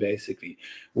crowd, basically,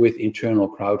 with internal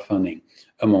crowdfunding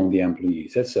among the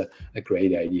employees. That's a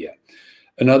great idea.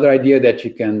 Another idea that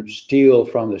you can steal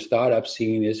from the startup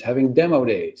scene is having demo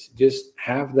days. Just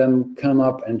have them come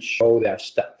up and show their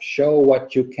stuff. Show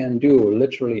what you can do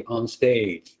literally on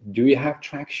stage. Do you have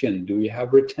traction? Do you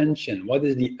have retention? What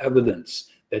is the evidence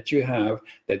that you have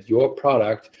that your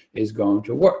product is going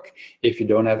to work? If you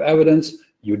don't have evidence,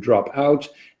 you drop out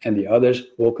and the others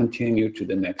will continue to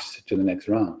the next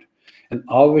round. And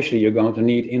obviously, you're going to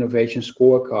need innovation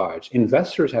scorecards.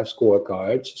 Investors have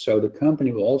scorecards, so the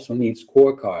company will also need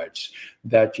scorecards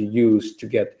that you use to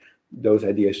get those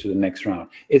ideas to the next round.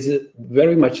 It's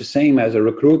very much the same as a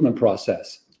recruitment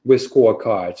process with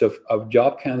scorecards of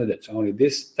job candidates, only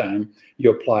this time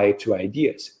you apply it to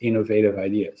ideas, innovative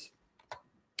ideas.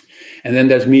 And then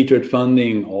there's metered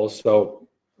funding, also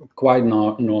quite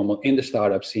normal in the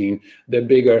startup scene.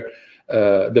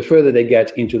 The further they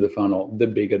get into the funnel, the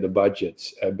bigger the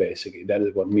budgets, basically. That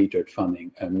is what metered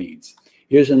funding means.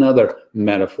 Here's another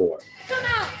metaphor. Come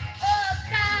out,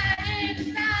 upside,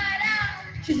 inside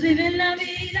out. She's living la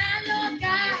vida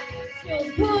loca.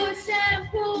 She'll push and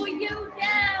pull you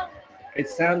down. It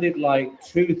sounded like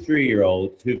two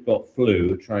 3-year-olds who've got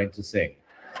flu trying to sing.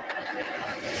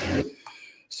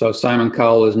 So Simon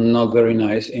Cowell is not very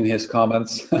nice in his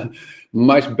comments.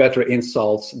 Much better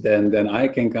insults than I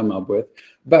can come up with.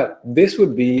 But this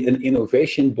would be an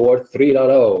innovation board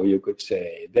 3.0, you could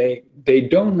say. They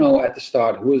don't know at the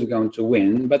start who is going to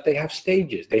win, but they have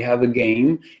stages. They have a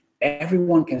game.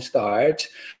 Everyone can start.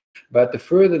 But the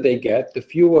further they get, the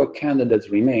fewer candidates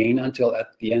remain until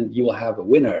at the end you will have a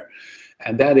winner.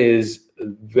 And that is a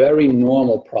very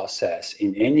normal process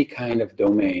in any kind of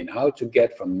domain, how to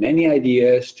get from many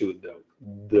ideas to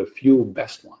the few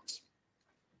best ones.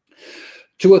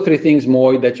 2 or 3 things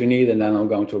more that you need, and then I'm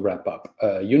going to wrap up.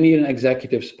 You need an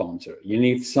executive sponsor. You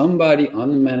need somebody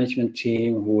on the management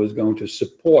team who is going to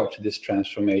support this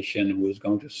transformation, who is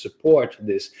going to support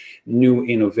this new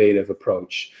innovative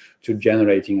approach to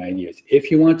generating ideas. If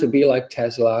you want to be like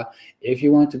Tesla, if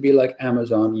you want to be like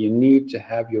Amazon, you need to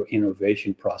have your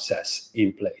innovation process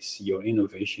in place, your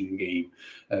innovation game,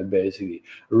 basically.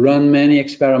 Run many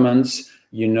experiments.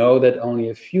 You know that only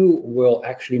a few will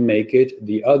actually make it.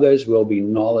 The others will be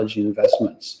knowledge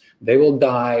investments. They will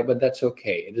die, but that's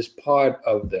okay. It is part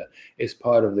of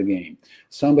the game.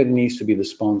 Somebody needs to be the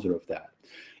sponsor of that.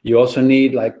 You also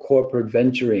need like corporate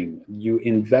venturing. You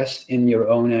invest in your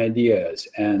own ideas,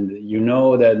 and you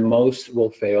know that most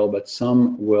will fail, but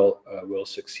some will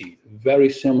succeed. Very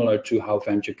similar to how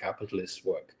venture capitalists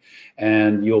work.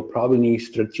 And you'll probably need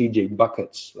strategic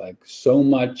buckets, like so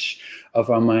much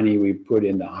of our money we put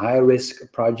in the high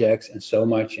risk projects and so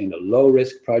much in the low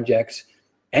risk projects.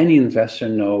 Any investor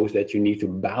knows that you need to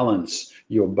balance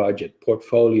your budget,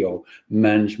 portfolio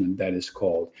management, that is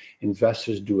called.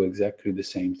 Investors do exactly the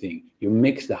same thing. You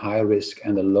mix the high risk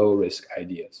and the low risk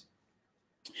ideas.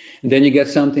 And then you get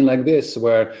something like this,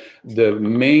 where the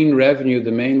main revenue,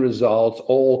 the main results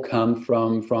all come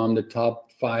from the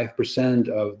top 5%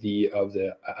 of the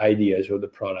ideas or the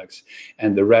products,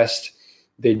 and the rest,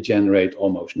 they generate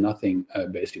almost nothing,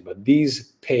 basically. But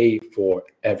these pay for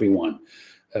everyone.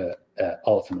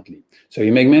 Ultimately. So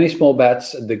you make many small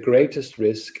bets. The greatest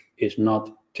risk is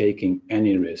not taking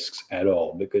any risks at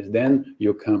all, because then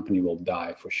your company will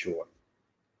die for sure.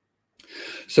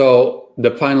 So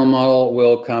the final model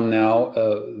will come now.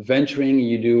 Venturing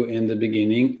you do in the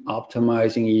beginning,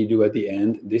 optimizing you do at the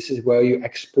end. This is where you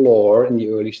explore in the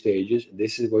early stages.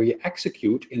 This is where you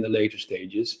execute in the later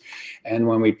stages. And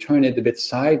when we turn it a bit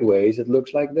sideways, it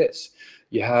looks like this.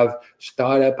 You have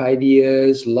startup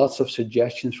ideas, lots of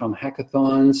suggestions from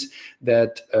hackathons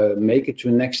that make it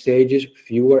to next stages.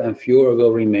 Fewer and fewer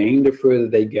will remain the further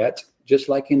they get, just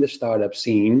like in the startup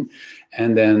scene.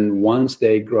 And then once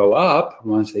they grow up,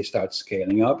 once they start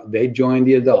scaling up, they join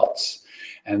the adults.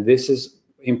 And this is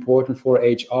important for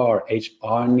HR.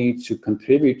 HR needs to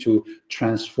contribute to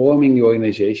transforming the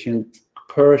organization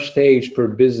per stage, per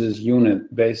business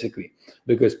unit, basically,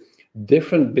 because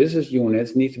different business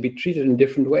units need to be treated in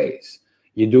different ways.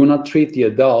 You do not treat the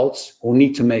adults who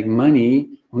need to make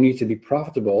money, who need to be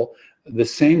profitable, the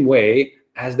same way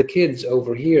as the kids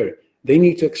over here. They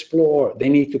need to explore, they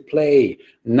need to play.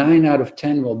 9 out of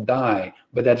 10 will die,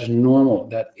 but that is normal.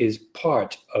 That is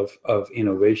part of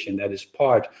innovation. That is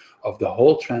part of the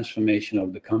whole transformation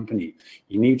of the company.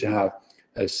 You need to have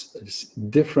a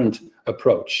different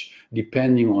approach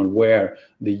depending on where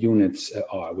the units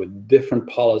are, with different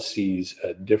policies,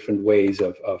 different ways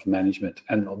of management,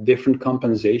 and different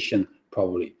compensation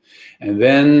probably. And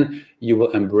then you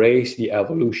will embrace the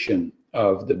evolution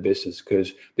of the business,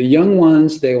 because the young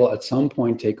ones, they will at some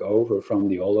point take over from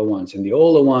the older ones, and the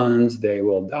older ones, they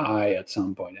will die at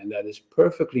some point, and that is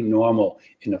perfectly normal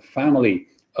in a family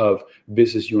of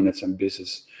business units and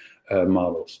business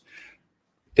models.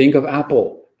 Think of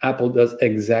Apple. Apple does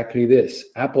exactly this.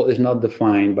 Apple is not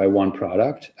defined by one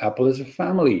product. Apple is a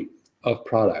family of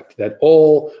product that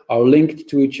all are linked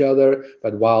to each other,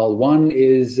 but while one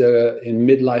is in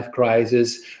midlife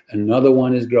crisis, another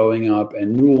one is growing up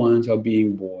and new ones are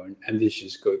being born, and this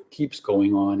just keeps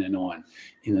going on in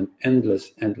an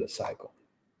endless cycle.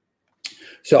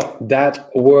 So that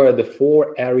were the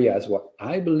 4 areas where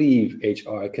I believe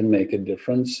HR can make a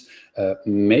difference.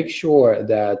 Make sure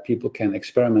that people can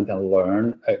experiment and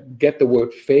learn. Get the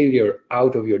word failure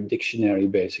out of your dictionary,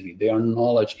 basically. They are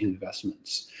knowledge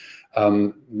investments.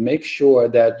 Make sure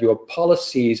that your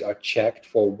policies are checked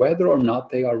for whether or not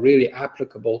they are really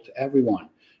applicable to everyone.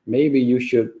 Maybe you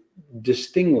should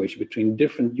distinguish between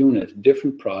different units,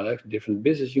 different products, different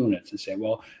business units, and say,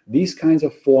 well, these kinds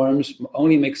of forms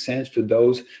only make sense to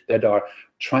those that are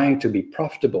trying to be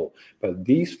profitable, but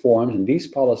these forms and these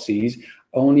policies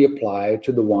only apply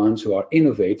to the ones who are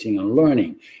innovating and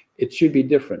learning. It should be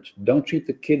different. Don't treat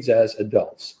the kids as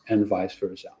adults, and vice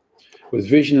versa. With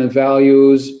vision and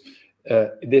values,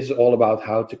 this is all about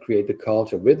how to create the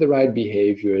culture with the right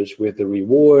behaviors, with the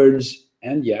rewards,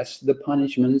 and yes, the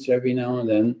punishments every now and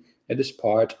then. It is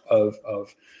part of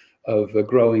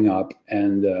growing up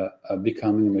and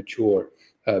becoming a mature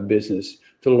business,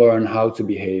 to learn how to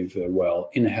behave well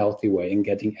in a healthy way and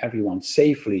getting everyone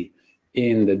safely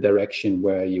in the direction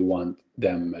where you want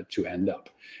them to end up.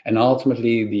 And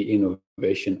ultimately, the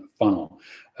innovation funnel.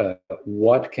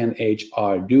 What can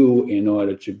HR do in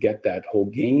order to get that whole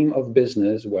game of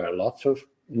business where lots of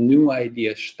new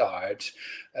ideas start?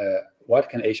 What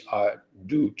can HR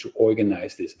do to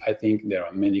organize this? I think there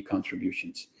are many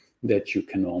contributions that you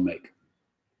can all make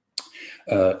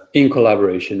in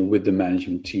collaboration with the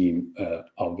management team,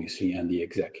 obviously, and the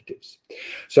executives.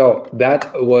 So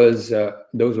that was,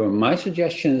 those were my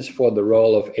suggestions for the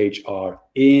role of HR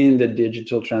in the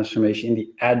digital transformation, in the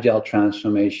agile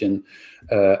transformation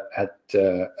at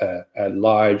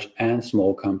large and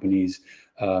small companies.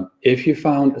 If you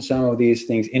found some of these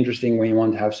things interesting, when you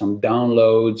want to have some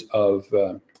downloads of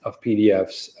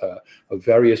PDFs of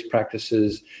various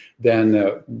practices,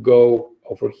 then go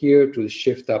over here to the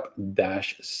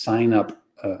shiftup-signup,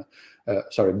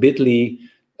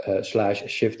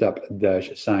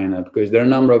 bit.ly/shiftup-signup, because there are a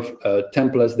number of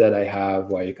templates that I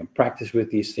have where you can practice with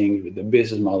these things, with the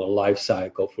business model life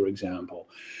cycle, for example,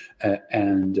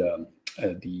 and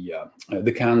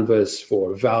the canvas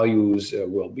for values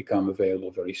will become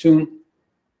available very soon.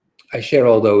 I share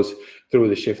all those through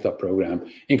the Shift Up program,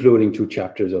 including 2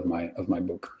 chapters of my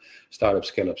book, Startup,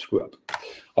 Scale Up, Screw Up.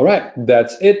 All right,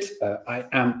 that's it. I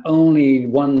am only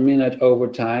 1 minute over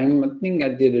time. I think I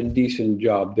did a decent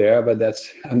job there, but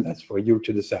that's for you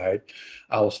to decide.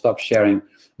 I'll stop sharing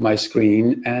my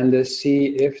screen and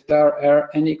see if there are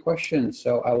any questions.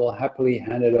 So I will happily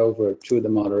hand it over to the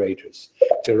moderators,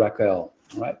 to Raquel.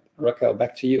 All right, Raquel,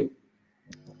 back to you.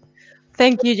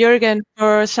 Thank you, Jurgen,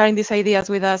 for sharing these ideas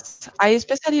with us. I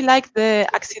especially like the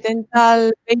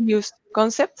accidental values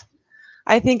concept.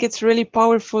 I think it's really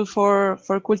powerful for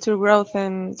culture growth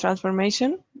and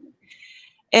transformation.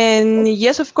 And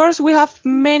yes, of course, we have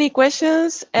many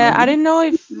questions. I don't know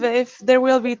if there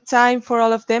will be time for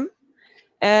all of them,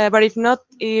 but if not,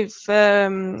 if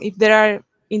there are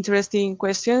interesting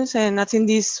questions and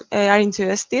attendees are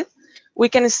interested, we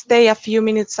can stay a few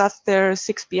minutes after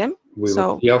 6 p.m. We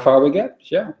will see how far we get.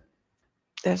 Yeah.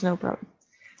 There's no problem.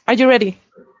 Are you ready?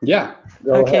 Yeah.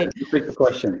 Go ahead. Pick the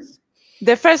questions.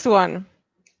 The first one.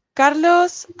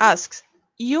 Carlos asks,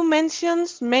 you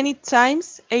mentioned many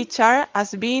times HR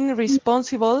as being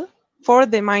responsible for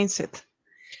the mindset.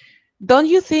 Don't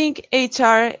you think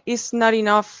HR is not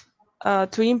enough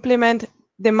to implement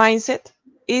the mindset?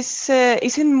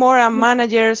 Isn't more a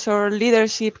manager's or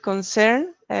leadership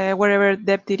concern, wherever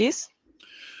depth it is?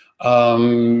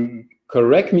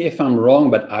 Correct me if I'm wrong,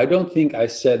 but I don't think I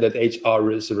said that HR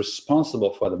is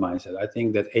responsible for the mindset. I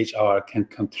think that HR can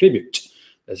contribute.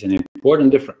 That's an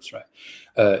important difference, right?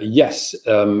 Yes,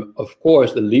 of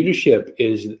course, the leadership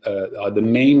are the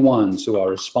main ones who are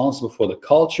responsible for the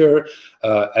culture.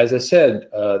 As I said,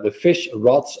 the fish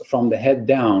rots from the head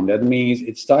down. That means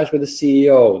it starts with the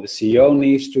CEO. The CEO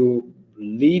needs to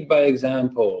lead by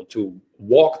example, to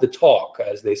walk the talk,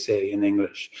 as they say in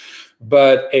English.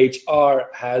 But HR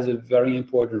has a very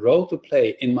important role to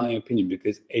play, in my opinion,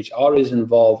 because HR is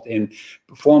involved in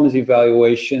performance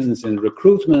evaluations, in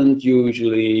recruitment,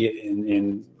 usually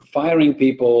in firing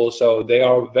people. So they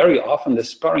are very often the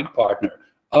sparring partner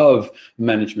of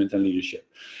management and leadership.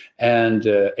 And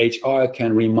HR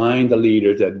can remind the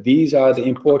leader that these are the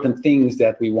important things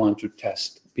that we want to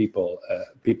test people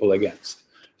against.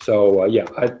 So yeah,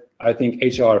 I think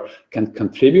HR can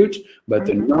contribute, but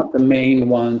they're not the main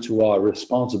ones who are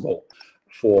responsible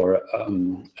for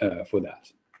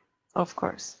that. Of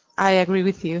course, I agree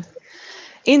with you.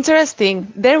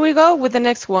 Interesting. There we go with the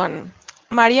next one.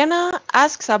 Mariana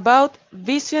asks about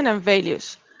vision and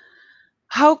values.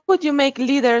 How could you make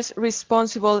leaders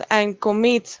responsible and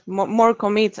commit, more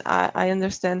commit, I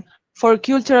understand, for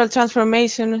cultural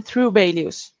transformation through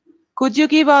values? Could you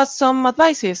give us some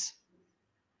advices?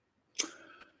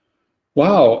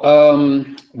 Wow.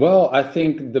 Well, I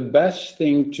think the best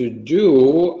thing to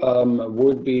do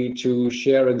would be to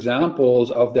share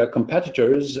examples of their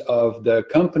competitors, of the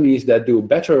companies that do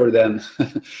better than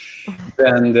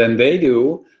than they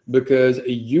do, because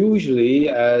usually,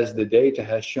 as the data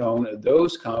has shown,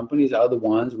 those companies are the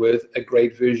ones with a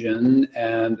great vision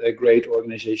and a great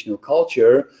organizational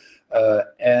culture.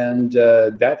 And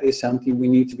that is something we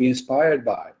need to be inspired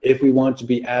by. If we want to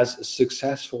be as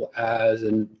successful as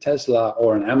a Tesla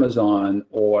or an Amazon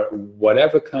or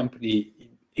whatever company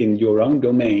in your own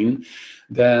domain,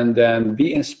 then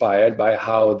be inspired by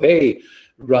how they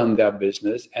run their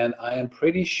business. And I am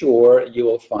pretty sure you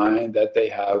will find that they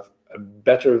have a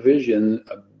better vision,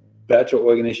 a better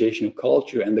organizational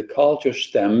culture, and the culture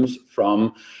stems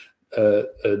from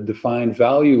defined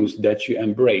values that you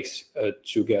embrace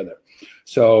together.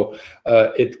 So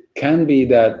it can be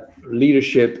that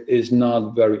leadership is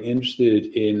not very interested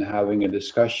in having a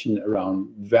discussion around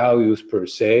values per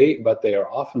se, but they are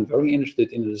often very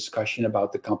interested in a discussion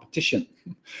about the competition.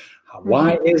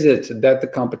 Why is it that the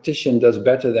competition does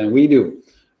better than we do?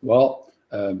 Well,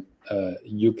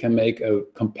 you can make a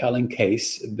compelling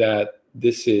case that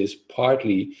this is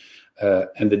partly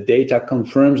and the data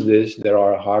confirms this. There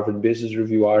are Harvard Business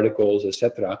Review articles,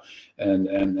 etc.,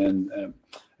 and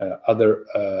other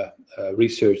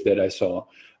research that I saw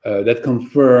that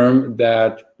confirm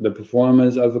that the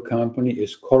performance of a company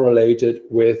is correlated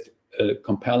with a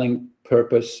compelling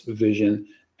purpose, vision,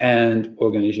 and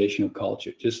organizational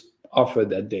culture. Just offer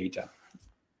that data.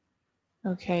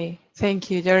 Okay, thank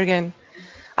you, Jurgen.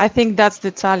 I think that's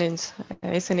the challenge,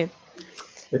 isn't it?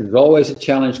 It's always a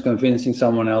challenge convincing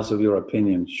someone else of your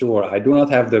opinion. Sure, I do not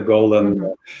have the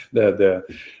golden, the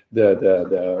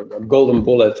golden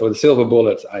bullet or the silver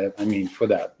bullet. I mean for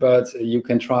that, but you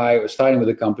can try starting with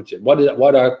the competition.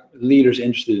 What are leaders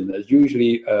interested in? That's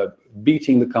usually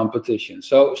beating the competition.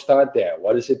 So start there.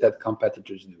 What is it that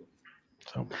competitors do?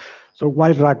 So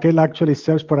while Raquel actually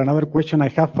searches for another question, I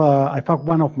have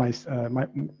one of my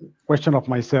question of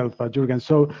myself, Jurgen.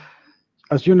 So,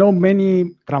 as you know,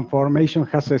 many transformation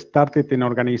has started in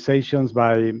organizations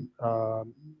by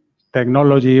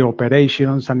technology,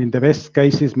 operations, and in the best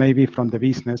cases, maybe from the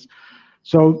business.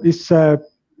 So it's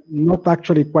not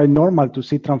actually quite normal to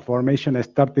see transformation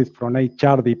started from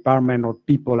HR department or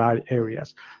people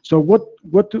areas. So what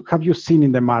have you seen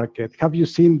in the market? Have you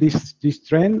seen this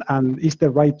trend, and is the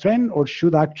right trend, or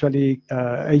should actually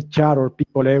HR or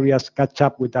people areas catch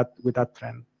up with that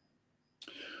trend?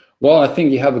 Well, I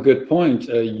think you have a good point.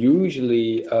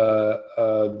 Usually,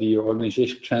 the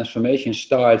organizational transformation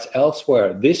starts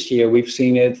elsewhere. This year, we've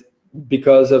seen it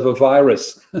because of a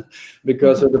virus,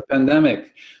 because of the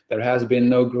pandemic. There has been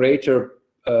no greater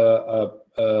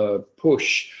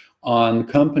push on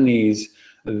companies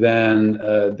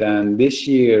than this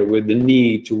year, with the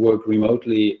need to work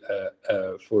remotely,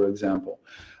 for example.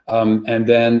 And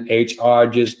then HR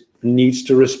just needs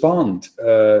to respond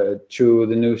to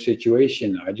the new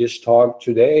situation. I just talked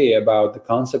today about the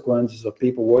consequences of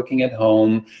people working at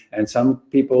home, and some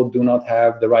people do not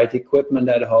have the right equipment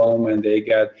at home, and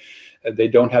they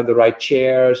don't have the right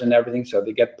chairs and everything, so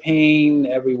they get pain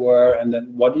everywhere. And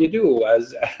then what do you do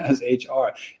as HR?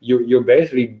 You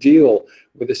basically deal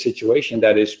with a situation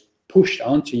that is pushed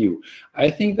onto you.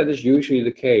 I think that is usually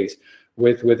the case.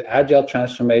 With agile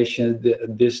transformation,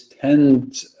 this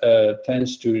tends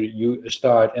to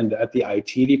start at the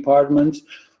IT department,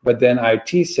 but then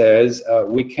IT says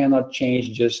we cannot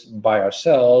change just by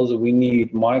ourselves. We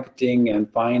need marketing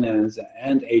and finance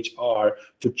and HR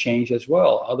to change as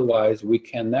well. Otherwise, we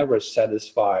can never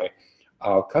satisfy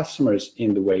our customers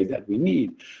in the way that we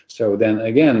need. So then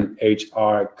again,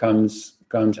 HR comes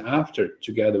after,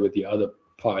 together with the other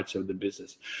parts of the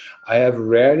business. I have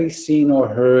rarely seen or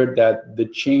heard that the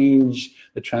change,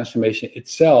 the transformation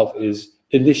itself is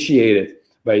initiated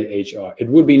by HR. It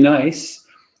would be nice,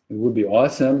 it would be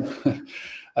awesome.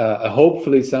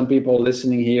 Hopefully some people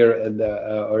listening here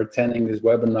or attending this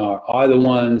webinar are the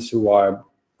ones who are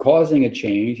causing a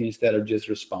change instead of just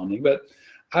responding. But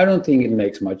I don't think it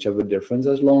makes much of a difference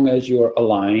as long as you're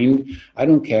aligned. I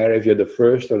don't care if you're the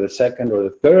first or the second or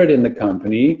the third in the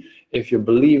company. If you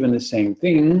believe in the same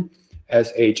thing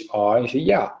as HR, you say,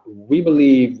 yeah, we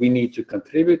believe we need to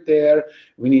contribute there.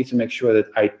 We need to make sure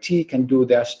that IT can do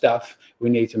their stuff. We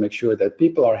need to make sure that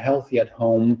people are healthy at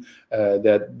home,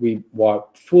 that we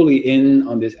walk fully in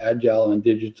on this agile and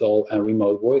digital and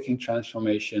remote working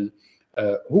transformation.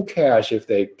 Who cares if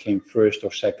they came first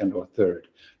or second or third?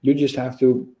 You just have to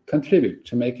contribute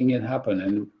to making it happen.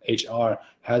 And HR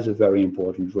has a very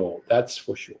important role, that's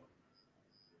for sure.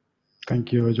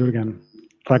 Thank you, Jurgen.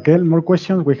 Raquel, more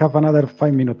questions? We have another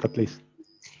 5 minutes at least.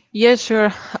 Yes,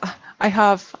 sure. I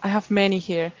have many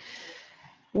here.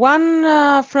 One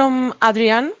from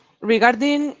Adrian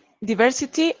regarding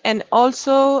diversity and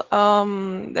also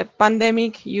the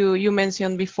pandemic you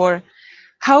mentioned before.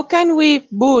 How can we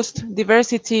boost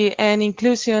diversity and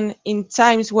inclusion in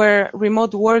times where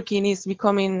remote working is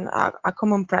becoming a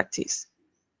common practice?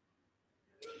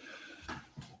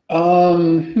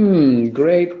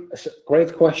 Great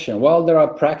question. Well, there are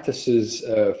practices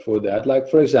for that. Like,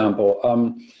 for example,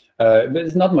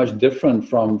 it's not much different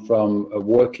from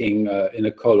working in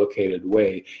a co-located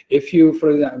way. If you, for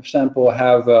example,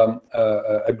 have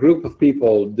a group of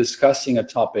people discussing a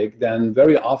topic, then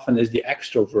very often it's the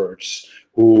extroverts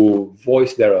who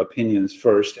voice their opinions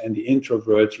first, and the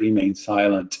introverts remain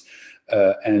silent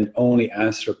and only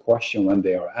answer a question when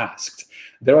they are asked.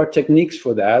 There are techniques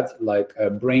for that, like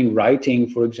brain writing,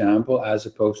 for example, as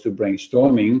opposed to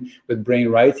brainstorming. With brain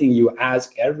writing, you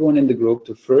ask everyone in the group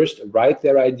to first write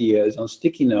their ideas on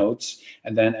sticky notes,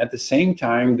 and then at the same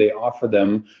time, they offer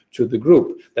them to the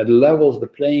group. That levels the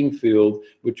playing field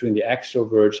between the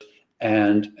extroverts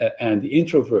and the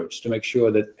introverts to make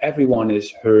sure that everyone is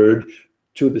heard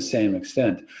to the same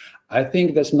extent. I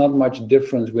think there's not much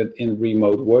difference within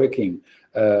remote working.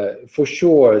 For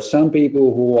sure, some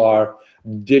people who are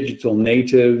digital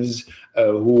natives,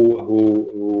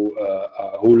 who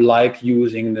like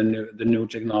using the new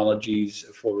technologies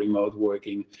for remote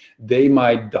working, they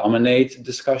might dominate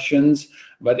discussions.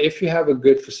 But if you have a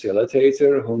good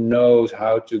facilitator who knows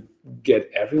how to get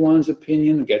everyone's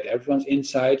opinion, get everyone's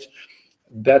insights,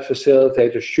 that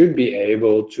facilitator should be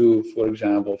able to, for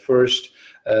example, first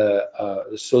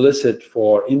solicit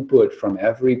for input from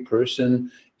every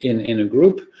person in a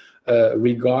group,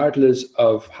 regardless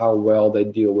of how well they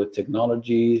deal with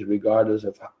technologies, regardless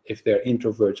of if they're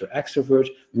introverts or extroverts.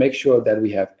 Make sure that we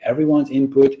have everyone's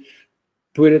input,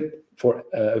 put it for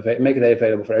make it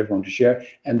available for everyone to share,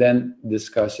 and then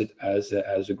discuss it as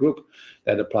a group.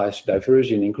 That applies to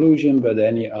diversity and inclusion, but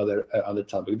any other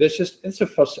topic. It's a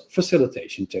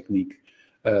facilitation technique.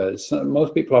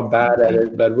 Most people are bad at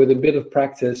it, but with a bit of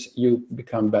practice, you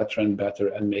become better and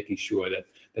better at making sure that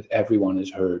everyone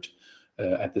is heard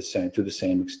to the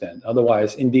same extent.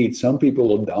 Otherwise, indeed, some people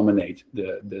will dominate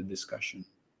the discussion.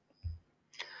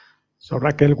 So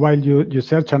Raquel, while you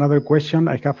search another question,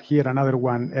 I have here another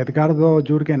one. Edgardo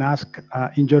Jurgen asked,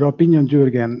 in your opinion,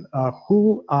 Jurgen,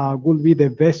 who would be the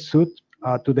best suit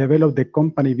to develop the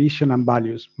company vision and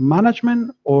values,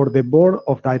 management or the board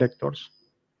of directors?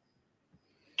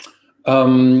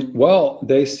 Well,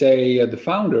 they say the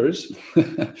founders,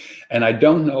 and I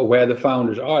don't know where the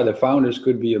founders are. The founders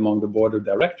could be among the board of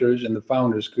directors, and the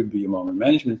founders could be among the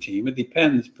management team. It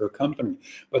depends per company.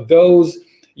 But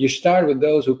you start with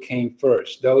those who came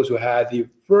first, those who had the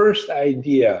first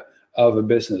idea of a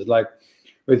business. Like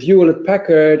with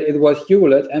Hewlett-Packard, it was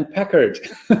Hewlett and Packard.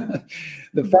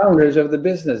 The founders of the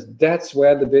business, that's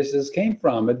where the business came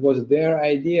from. It was their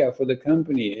idea for the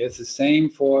company. It's the same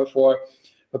for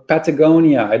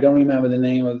Patagonia. I don't remember the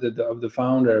name of the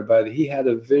founder, but he had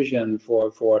a vision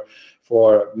for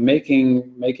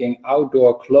making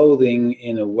outdoor clothing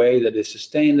in a way that is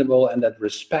sustainable and that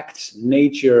respects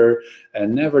nature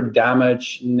and never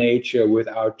damage nature with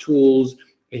our tools.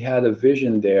 He had a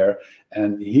vision there,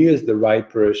 and he is the right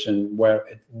person where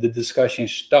the discussion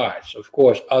starts. Of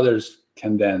course, others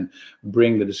can then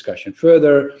bring the discussion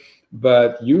further,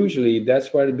 but usually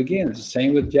that's where it begins.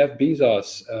 Same with Jeff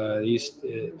Bezos.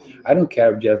 I don't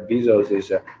care if Jeff Bezos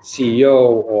is a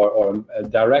CEO or a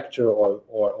director or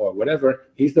whatever.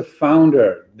 He's the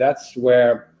founder. That's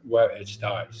where where it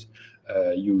starts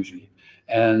usually.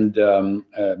 And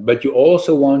but you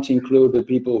also want to include the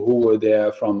people who were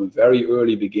there from very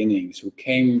early beginnings, who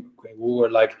were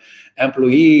like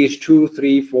employees 2,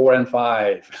 3, 4, and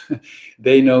 5.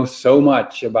 They know so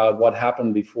much about what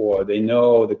happened before. They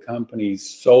know the company's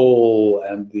soul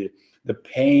and the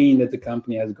pain that the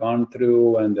company has gone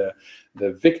through, and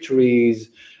the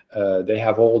victories. They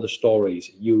have all the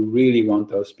stories. You really want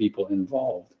those people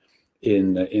involved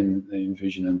in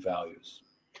vision and values.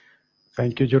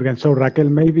 Thank you, Jurgen. So Raquel,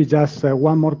 maybe just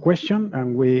one more question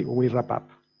and we wrap up.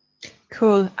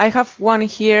 Cool. I have one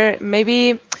here.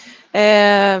 Maybe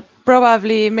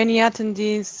probably many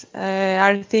attendees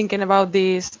are thinking about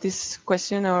this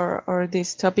question or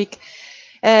this topic.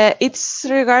 It's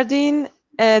regarding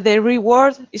the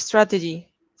reward strategy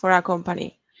for a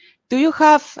company. Do you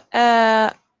have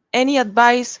any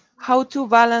advice how to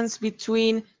balance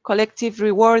between collective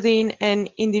rewarding and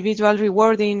individual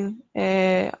rewarding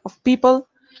of people,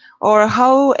 or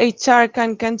how HR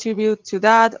can contribute to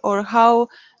that, or how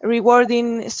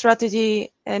rewarding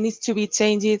strategy needs to be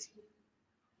changed?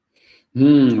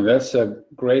 That's a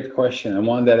great question, and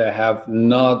one that I have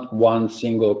not one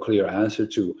single clear answer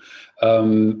to.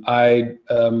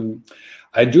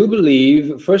 I do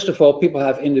believe, first of all, people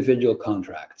have individual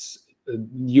contracts.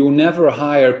 You never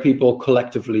hire people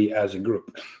collectively as a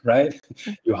group, right?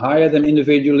 You hire them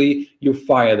individually, you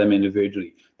fire them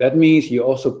individually. That means you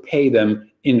also pay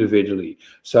them individually.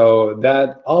 So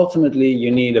that ultimately you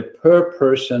need a per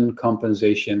person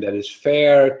compensation that is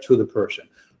fair to the person.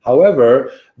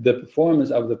 However, the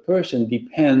performance of the person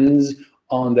depends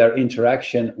on their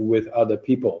interaction with other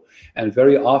people. And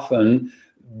very often,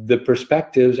 the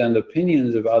perspectives and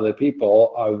opinions of other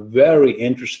people are very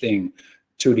interesting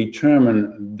to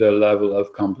determine the level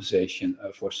of compensation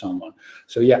for someone.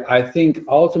 So yeah, I think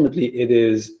ultimately it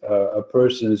is a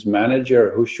person's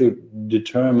manager who should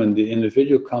determine the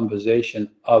individual compensation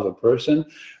of a person,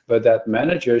 but that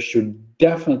manager should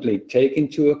definitely take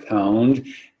into account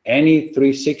any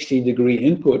 360-degree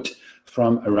input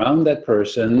from around that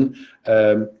person,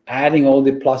 adding all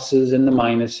the pluses and the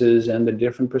minuses and the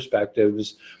different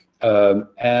perspectives. You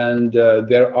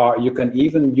can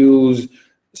even use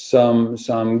some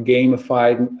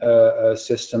gamified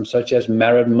systems such as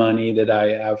merit money that I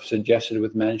have suggested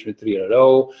with Management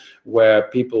 3.0, where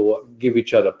people give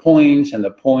each other points and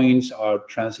the points are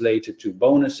translated to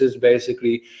bonuses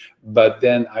basically. But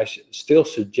then I still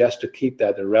suggest to keep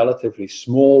that a relatively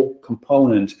small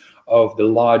component of the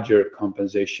larger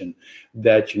compensation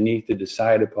that you need to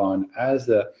decide upon as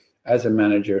a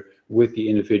manager with the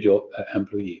individual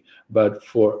employee. But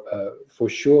for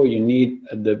sure, you need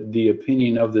the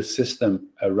opinion of the system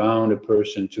around a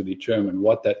person to determine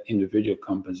what that individual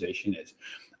compensation is.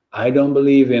 I don't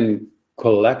believe in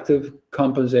collective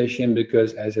compensation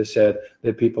because, as I said,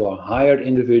 the people are hired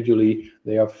individually,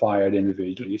 they are fired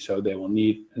individually, so they will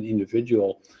need an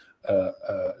individual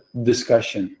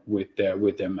discussion with their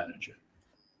manager.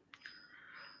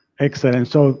 Excellent.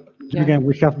 So again,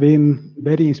 we have been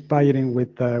very inspiring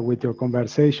with your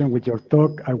conversation, with your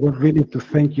talk. I would really to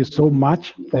thank you so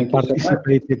much for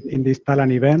participating in this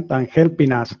Talan event and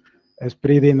helping us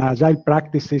spreading agile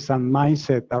practices and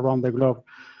mindset around the globe.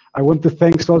 I want to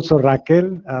thank also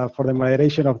Raquel for the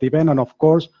moderation of the event, and of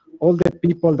course, all the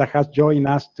people that has joined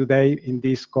us today in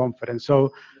this conference.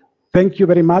 So thank you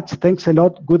very much. Thanks a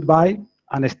lot. Goodbye,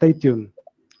 and stay tuned.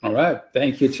 All right.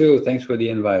 Thank you too. Thanks for the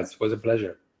invites. It was a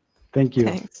pleasure. Thank you.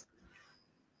 Thanks.